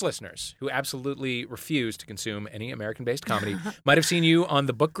 British listeners who absolutely refuse to consume any American-based comedy might have seen you on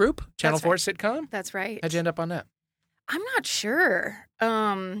The Book Group, Channel 4 sitcom. That's right. How'd you end up on that? I'm not sure.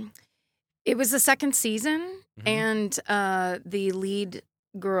 It was the second season, and the lead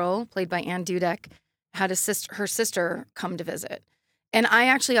girl, played by Ann Dudek, had her sister come to visit. And I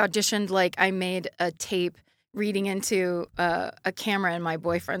actually auditioned like I made a tape reading into a camera in my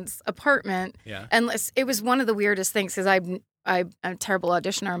boyfriend's apartment. Yeah. And it was one of the weirdest things because I'm a terrible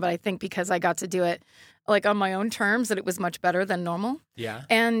auditioner, but I think because I got to do it like on my own terms that it was much better than normal. Yeah.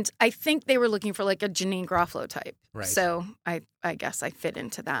 And I think they were looking for like a Janine Garofalo type. Right. So I guess I fit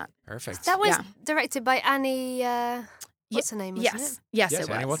into that. Perfect. That was directed by Annie. What's her name? Yes. Wasn't Yes, Yes, it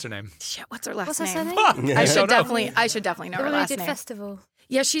was. Annie, what's her name? Shit, what's her last What's name? her name? I should don't know. definitely know The her one who last did name. Festival.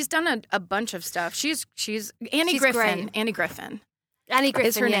 Yeah, she's done a bunch of stuff. She's Annie She's Griffin. great. Annie Griffin Annie Griffin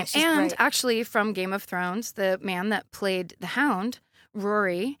is her yeah, name. she's And great. actually from Game of Thrones, the man that played the Hound,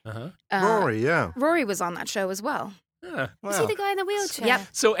 Rory. Rory, yeah. Rory was on that show as well. Was he the guy in the wheelchair? Yep.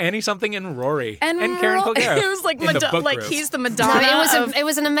 So Annie something and Rory And Karen Ro- Kilgariff. it was like in the book like group. he's the No, Madonna. it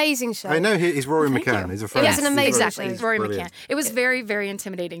was an amazing show. I know he's Rory McCann. He's a friend. It was an amazing exactly. show. He's Rory brilliant. McCann. It was very, very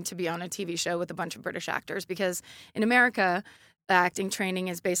intimidating to be on a TV show with a bunch of British actors because in America, the acting training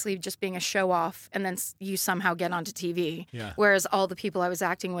is basically just being a show off and then you somehow get onto TV. Yeah. Whereas all the people I was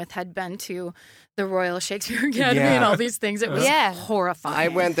acting with had been to the Royal Shakespeare Academy and all these things. It was horrifying. I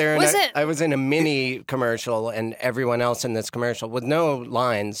went there and I was in a mini commercial, and everyone else in this commercial with no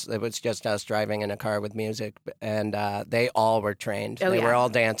lines. It was just us driving in a car with music, and they all were trained. Oh, they yeah. were all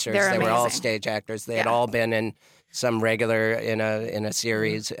dancers. They're They were all amazing. stage actors. They had all been in some regular in a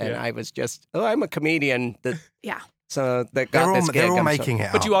series, and I was just I'm a comedian. So they got this gig. They're all I'm making it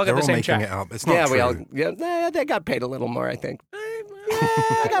up. But you all got They're the same making check. it up. It's not Yeah, true. we all. They got paid a little more, I think.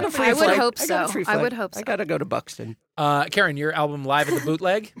 I got a free I would flight. hope I got a so. free I flight. would hope so. I got to go to Buxton. Karen, your album Live at the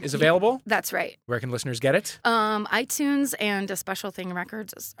Bootleg is available. That's right. Where can listeners get it? iTunes and A Special Thing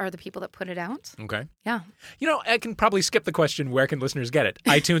Records are the people that put it out. Okay. Yeah. You know, I can probably skip the question, where can listeners get it?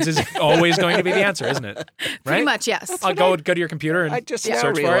 iTunes is always going to be the answer, isn't it? Right? Pretty much, yes. I'll go to your computer and I just now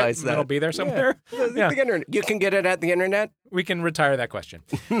search for it. realized And it'll that. be there somewhere. The internet. You can get it at the internet. We can retire that question.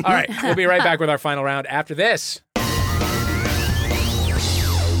 All right. We'll be right back with our final round after this.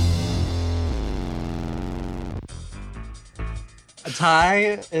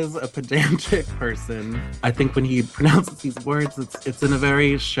 Ty is a pedantic person. I think when he pronounces these words, it's in a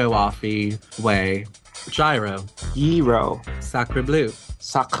very show-offy way. Gyro. Gyro. Sacre bleu.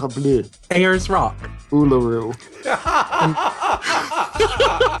 Sacre bleu. Ayers Rock. Uluru.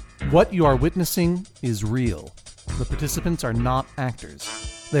 What you are witnessing is real. The participants are not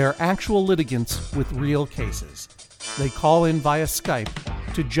actors. They are actual litigants with real cases. They call in via Skype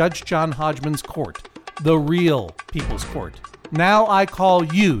to Judge John Hodgman's court, the real People's Court. Now I call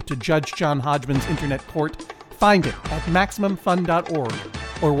you to Judge John Hodgman's internet court. Find it at MaximumFun.org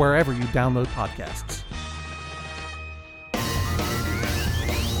or wherever you download podcasts.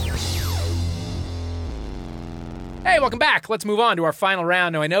 Hey, welcome back. Let's move on to our final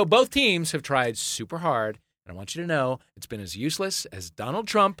round. Now, I know both teams have tried super hard, and I want you to know it's been as useless as Donald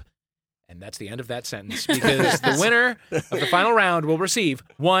Trump, and that's the end of that sentence, because the winner of the final round will receive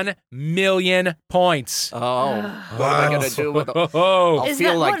 1 million points. Oh, what am I going to do with it? Oh, I'll Is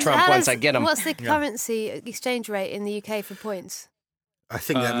feel that- like what- Trump how once does- I get him. What's the currency exchange rate in the UK for points? I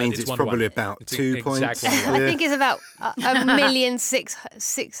think that means it's it's 1 to 1. probably about It's 2 points. exactly 1 to 1. I think it's about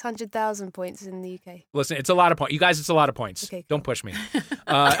 1,600,000 points in the UK. Listen, it's a lot of points. You guys, it's a lot of points. Okay, cool. Don't push me.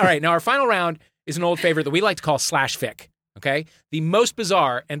 All right, now our final round is an old favorite that we like to call slash fic. Okay? The most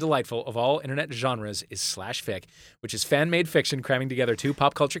bizarre and delightful of all internet genres is slash fic, which is fan-made fiction cramming together two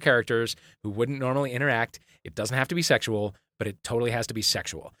pop culture characters who wouldn't normally interact. It doesn't have to be sexual, but it totally has to be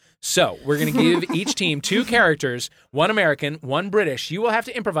sexual. So we're going to give each team 2 characters, one American, one British. You will have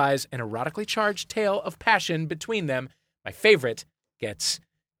to improvise an erotically charged tale of passion between them. My favorite gets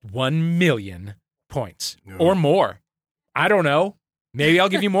 1 million points or more. I don't know. Maybe I'll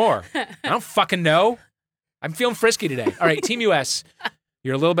give you more. I don't fucking know. I'm feeling frisky today. All right, Team US,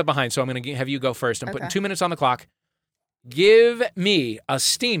 you're a little bit behind, so I'm going to have you go first. I'm putting 2 minutes on the clock. Give me a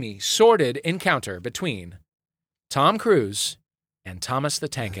steamy, sordid encounter between Tom Cruise and Thomas the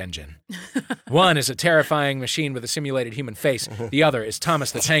Tank Engine. One is a terrifying machine with a simulated human face. The other is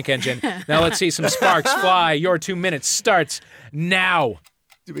Thomas the Tank Engine. Now let's see some sparks fly. Your 2 minutes starts now.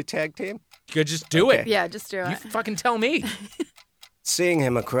 Do we tag team? Good, just do it. Yeah, just do it. You fucking tell me. Seeing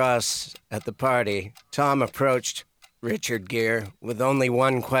him across at the party, Tom approached Richard Gere with only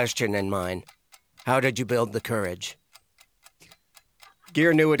one question in mind. How did you build the courage?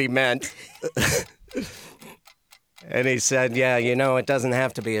 Gere knew what he meant. And he said, yeah, you know, it doesn't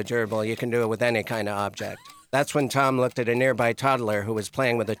have to be a gerbil. You can do it with any kind of object. That's when Tom looked at a nearby toddler who was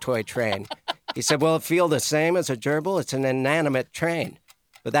playing with a toy train. He said, will it feel the same as a gerbil? It's an inanimate train.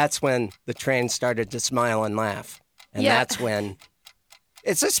 But that's when the train started to smile and laugh. And that's when...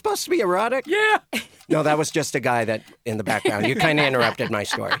 Is this supposed to be erotic? Yeah. No, that was just a guy that in the background. You kind of interrupted my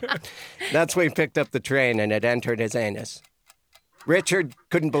story. That's when he picked up the train and it entered his anus. Richard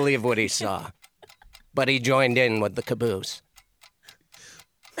couldn't believe what he saw, but he joined in with the caboose.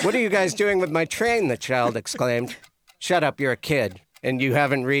 What are you guys doing with my train? The child exclaimed. Shut up, you're a kid, and you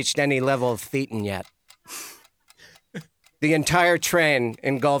haven't reached any level of thetan yet. The entire train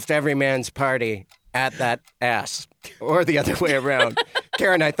engulfed every man's party at that ass, or the other way around.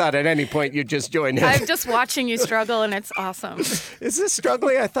 Karen, I thought at any point you'd just join in. I'm just watching you struggle, and it's awesome. Is this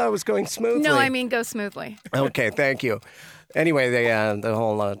struggling? I thought it was going smoothly. No, I mean go smoothly. Okay, thank you. Anyway, the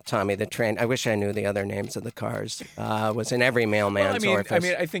whole Tommy the Train, I wish I knew the other names of the cars, was in every mailman's orifice.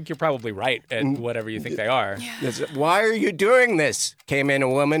 I think you're probably right at whatever you think they are. Yeah. Why are you doing this? Came in a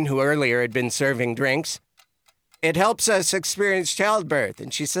woman who earlier had been serving drinks. It helps us experience childbirth.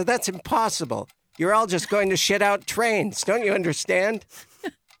 And she said, that's impossible. You're all just going to shit out trains. Don't you understand?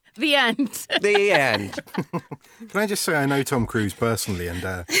 The end. The end. Can I just say I know Tom Cruise personally, and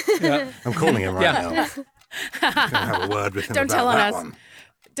I'm calling him right now. I'm going to have a word with him about that one.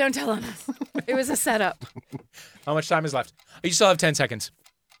 Don't tell on us. It was a setup. How much time is left? You still have 10 seconds.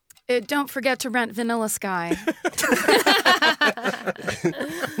 Don't forget to rent Vanilla Sky.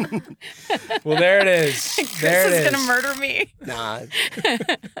 Well, there it is. There Chris it is. is going to murder me. Nah.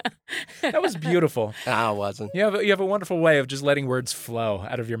 That was beautiful. No, it wasn't. You have a wonderful way of just letting words flow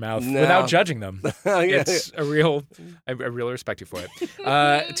out of your mouth without judging them. It's a real... I really respect you for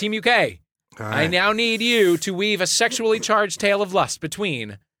it. Team UK, right. I now need you to weave a sexually charged tale of lust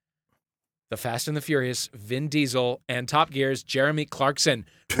between the Fast and the Furious, Vin Diesel, and Top Gear's Jeremy Clarkson.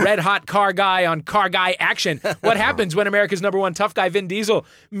 Red hot car guy on car guy action. What happens when America's number one tough guy, Vin Diesel,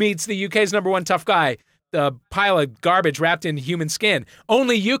 meets the UK's number one tough guy, the pile of garbage wrapped in human skin?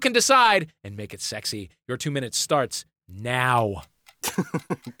 Only you can decide and make it sexy. Your 2 minutes starts now.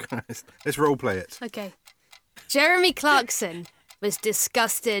 Guys, let's role play it. Okay. Jeremy Clarkson was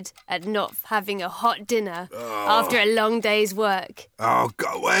disgusted at not having a hot dinner after a long day's work. Oh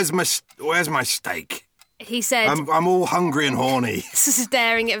God, where's my steak? He said, I'm all hungry and horny.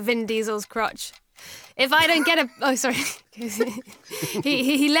 staring at Vin Diesel's crotch. If I don't get a... Oh, sorry.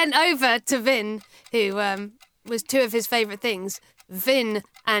 he leant over to Vin, who was two of his favourite things, Vin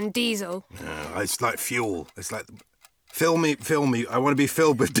and Diesel. It's like fuel. It's like, fill me. I want to be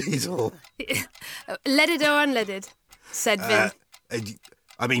filled with diesel. Leaded or unleaded, said Vin.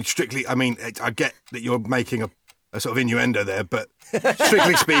 I get that you're making a sort of innuendo there, but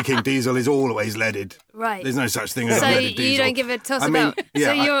strictly speaking, diesel is always leaded. Right. There's no such thing as so unleaded diesel. You don't give a toss about...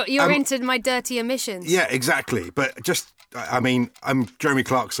 Yeah, so you're into my dirty emissions. Yeah, exactly. But just, I'm Jeremy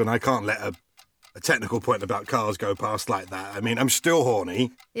Clarkson. I can't let a technical point about cars go past like that. I'm still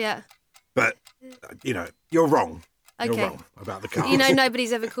horny. Yeah. But, you're wrong. Okay. You're wrong about the cars.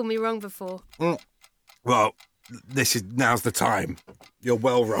 Nobody's ever called me wrong before. Well, now's the time. You're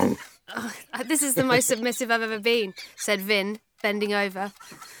well wrong. Oh, this is the most submissive I've ever been, said Vin, bending over.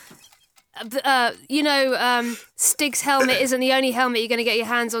 Stig's helmet isn't the only helmet you're going to get your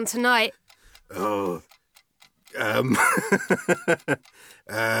hands on tonight. Oh.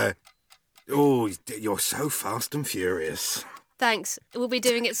 You're so fast and furious. Thanks. We'll be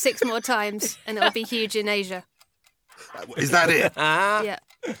doing it 6 more times, and it'll be huge in Asia. Is that it? Yeah.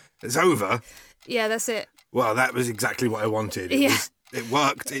 It's over? Yeah, that's it. Well, that was exactly what I wanted. Yeah. It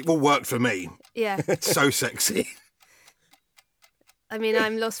worked. It all worked for me. Yeah. It's so sexy. I mean,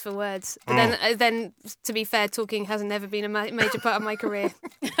 I'm lost for words. But then, to be fair, talking hasn't never been a major part of my career.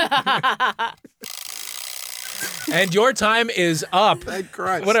 And your time is up.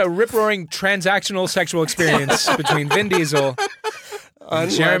 What a rip-roaring transactional sexual experience between Vin Diesel and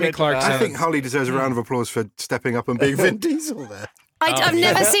Jeremy Clarkson. I think Holly deserves a round of applause for stepping up and being Vin Diesel there. I've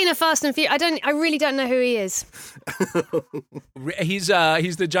never seen a Fast and Furious. I really don't know who he is. He's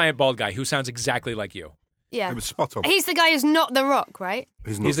the giant bald guy who sounds exactly like you. Yeah. It was spot on. He's the guy who's not The Rock, right?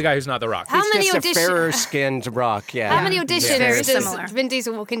 He's the guy who's not The Rock. How many just auditions? a fairer-skinned Rock, yeah. How many auditions Very does similar. Vin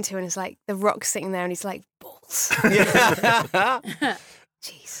Diesel walk into and it's like The Rock's sitting there and he's like, balls.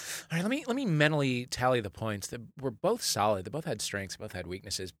 Jeez. All right, let me mentally tally the points. That were both solid. They both had strengths, both had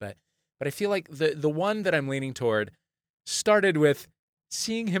weaknesses, but I feel like the one that I'm leaning toward started with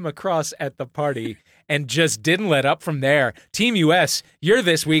seeing him across at the party and just didn't let up from there. Team US, you're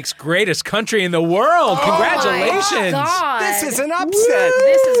this week's greatest country in the world. Congratulations. Oh my God. This is an upset.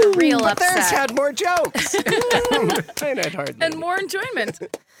 This is a real but upset. theirs had more jokes. Mine had hardly. And more enjoyment.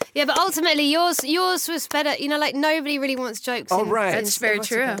 Yeah, but ultimately yours was better. You know, like nobody really wants jokes. Oh, right. That's very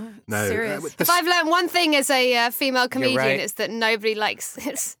true. No. Serious. If I've learned one thing as a female comedian, right. it's that nobody likes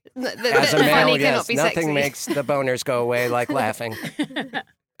that As a male, funny yes, cannot be nothing sexy. makes the boners go away like laughing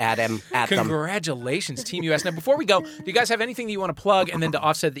at them. Congratulations, Team US. Now, before we go, do you guys have anything that you want to plug? And then to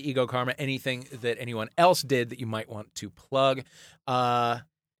offset the ego karma, anything that anyone else did that you might want to plug?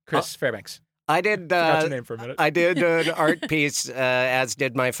 Chris Fairbanks. I did. Forgot your name for a minute. I did an art piece, as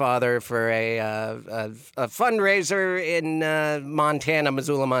did my father, for a fundraiser in Montana,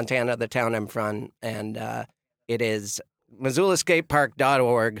 Missoula, Montana, the town I'm from, and it is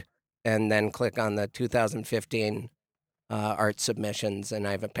MissoulaSkatePark.org, and then click on the 2015 art submissions, and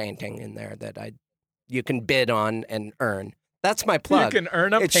I have a painting in there that you can bid on and earn. That's my plug. You can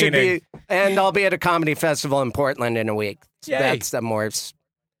earn a it painting. Should be, and I'll be at a comedy festival in Portland in a week. Yay. That's the more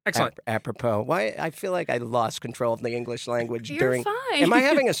Excellent. apropos. Why? I feel like I lost control of the English language You're during. fine. Am I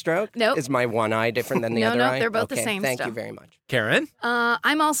having a stroke? Nope. Is my one eye different than the other eye? No, they're both the Okay, same Thank stuff. you very much. Karen?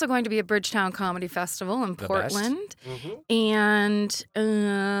 I'm also going to be at Bridgetown Comedy Festival in The Portland. Mm-hmm. And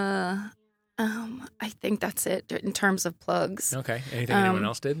I think that's it in terms of plugs. Okay. Anything anyone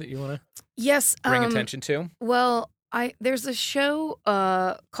else did that you want to Yes. bring attention to? Well, there's a show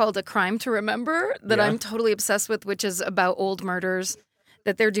called A Crime to Remember that Yeah. I'm totally obsessed with, which is about old murders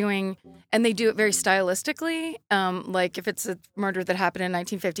that they're doing, and they do it very stylistically. Like if it's a murder that happened in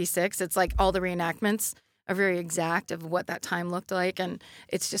 1956, it's like all the reenactments are very exact of what that time looked like, and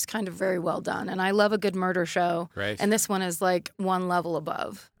it's just kind of very well done. And I love a good murder show. Great. And this one is like one level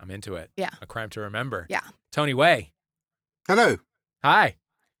above. I'm into it. Yeah. A Crime to Remember. Yeah. Tony Way. Hello. Hi.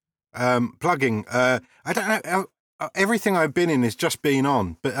 Plugging. I don't know. Everything I've been in is just been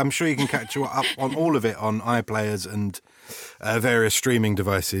on, but I'm sure you can catch up on all of it on iPlayers and various streaming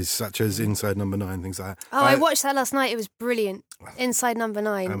devices such as Inside Number 9, things like that. Oh, I watched that last night. It was brilliant. Inside Number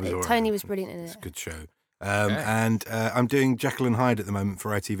 9. That was all right. Tony was brilliant in It's it. a good show. And I'm doing Jekyll and Hyde at the moment for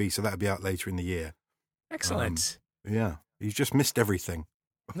ITV, so that'll be out later in the year. Excellent. Yeah. You just missed everything.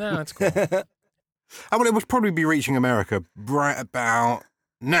 No, that's cool. Well, it would probably be reaching America right about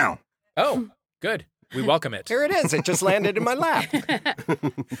now. Oh, good. We welcome it. Here it is. It just landed in my lap.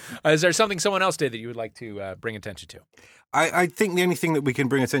 Is there something someone else did that you would like to bring attention to? I think the only thing that we can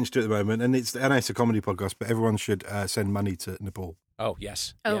bring attention to at the moment, and it's a comedy podcast, but everyone should send money to Nepal. Oh,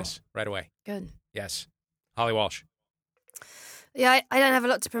 yes. Oh. Yes. Right away. Good. Yes. Holly Walsh. Yeah, I don't have a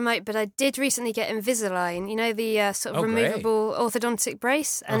lot to promote, but I did recently get Invisalign, you know, the sort of Oh, great. removable orthodontic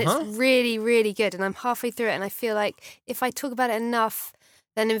brace, and Uh-huh. it's really, really good. And I'm halfway through it, and I feel like if I talk about it enough,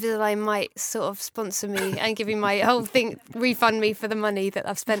 then Invisalign might sort of sponsor me and give me my whole thing, refund me for the money that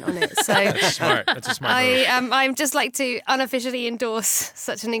I've spent on it. So That's smart. That's a smart move. I'm just like to unofficially endorse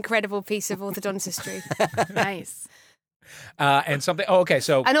such an incredible piece of orthodontistry. Nice. And something. Oh, okay.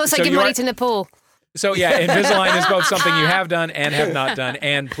 So And also so give you're- money to Nepal. So yeah, Invisalign is both something you have done and have not done,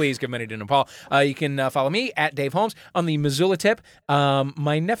 and please give money to Nepal. You can follow me at Dave Holmes on the Missoula tip.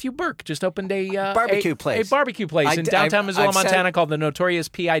 My nephew Burke just opened a Barbecue place. a barbecue place in downtown Missoula, I've said- Montana, called the Notorious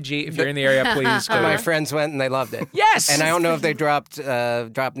PIG. If you're in the area, please go. My there. friends went and they loved it. Yes! And I don't know if they dropped names,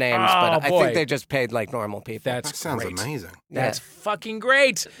 but I boy. think they just paid like normal people. That's That sounds great. amazing. That's fucking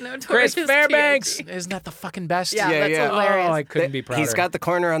great. Notorious Chris Fairbanks. PIG. Isn't that the fucking best? Yeah, Yeah, that's yeah. hilarious. Oh, I couldn't be prouder. He's got the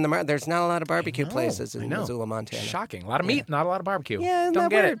corner on the market. There's not a lot of barbecue I know, places in I know. Missoula, Montana. Shocking. A lot of meat, not a lot of barbecue. Yeah, Don't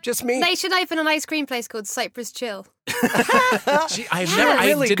not get weird. Just me. They should open an ice cream place called Cypress Chill. Gee, I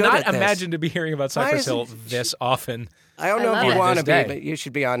really did good not at this. imagine to be hearing about Why Cypress is Hill it- this often. I don't know love if you it. want to This be, day. but you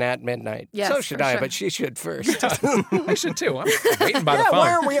should be on at midnight. Yes, so should for I, sure. but she should first. I should too. I'm waiting by the Yeah, phone.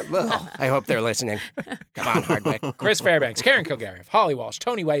 why aren't we? Well, I hope they're listening. Come on, Hardwick. Chris Fairbanks, Karen Kilgariff, Holly Walsh,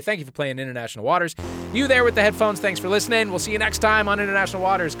 Tony Way, thank you for playing International Waters. You there with the headphones, thanks for listening. We'll see you next time on International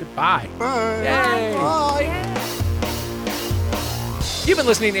Waters. Goodbye. Bye. Yay. You've been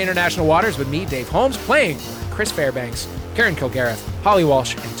listening to International Waters with me, Dave Holmes, playing Chris Fairbanks, Karen Kilgariff, Holly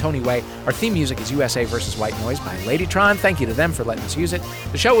Walsh, and Tony Way. Our theme music is USA vs. White Noise by Ladytron. Thank you to them for letting us use it.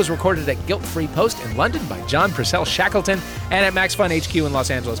 The show was recorded at Guilt Free Post in London by John Purcell Shackleton and at Max Fun HQ in Los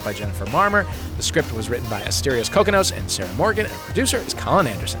Angeles by Jennifer Marmer. The script was written by Asterios Kokonos and Sarah Morgan, and producer is Colin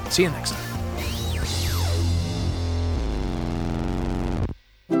Anderson. See you next time.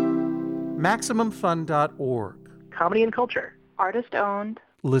 MaximumFun.org. Comedy and culture. Artist owned.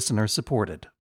 Listener supported.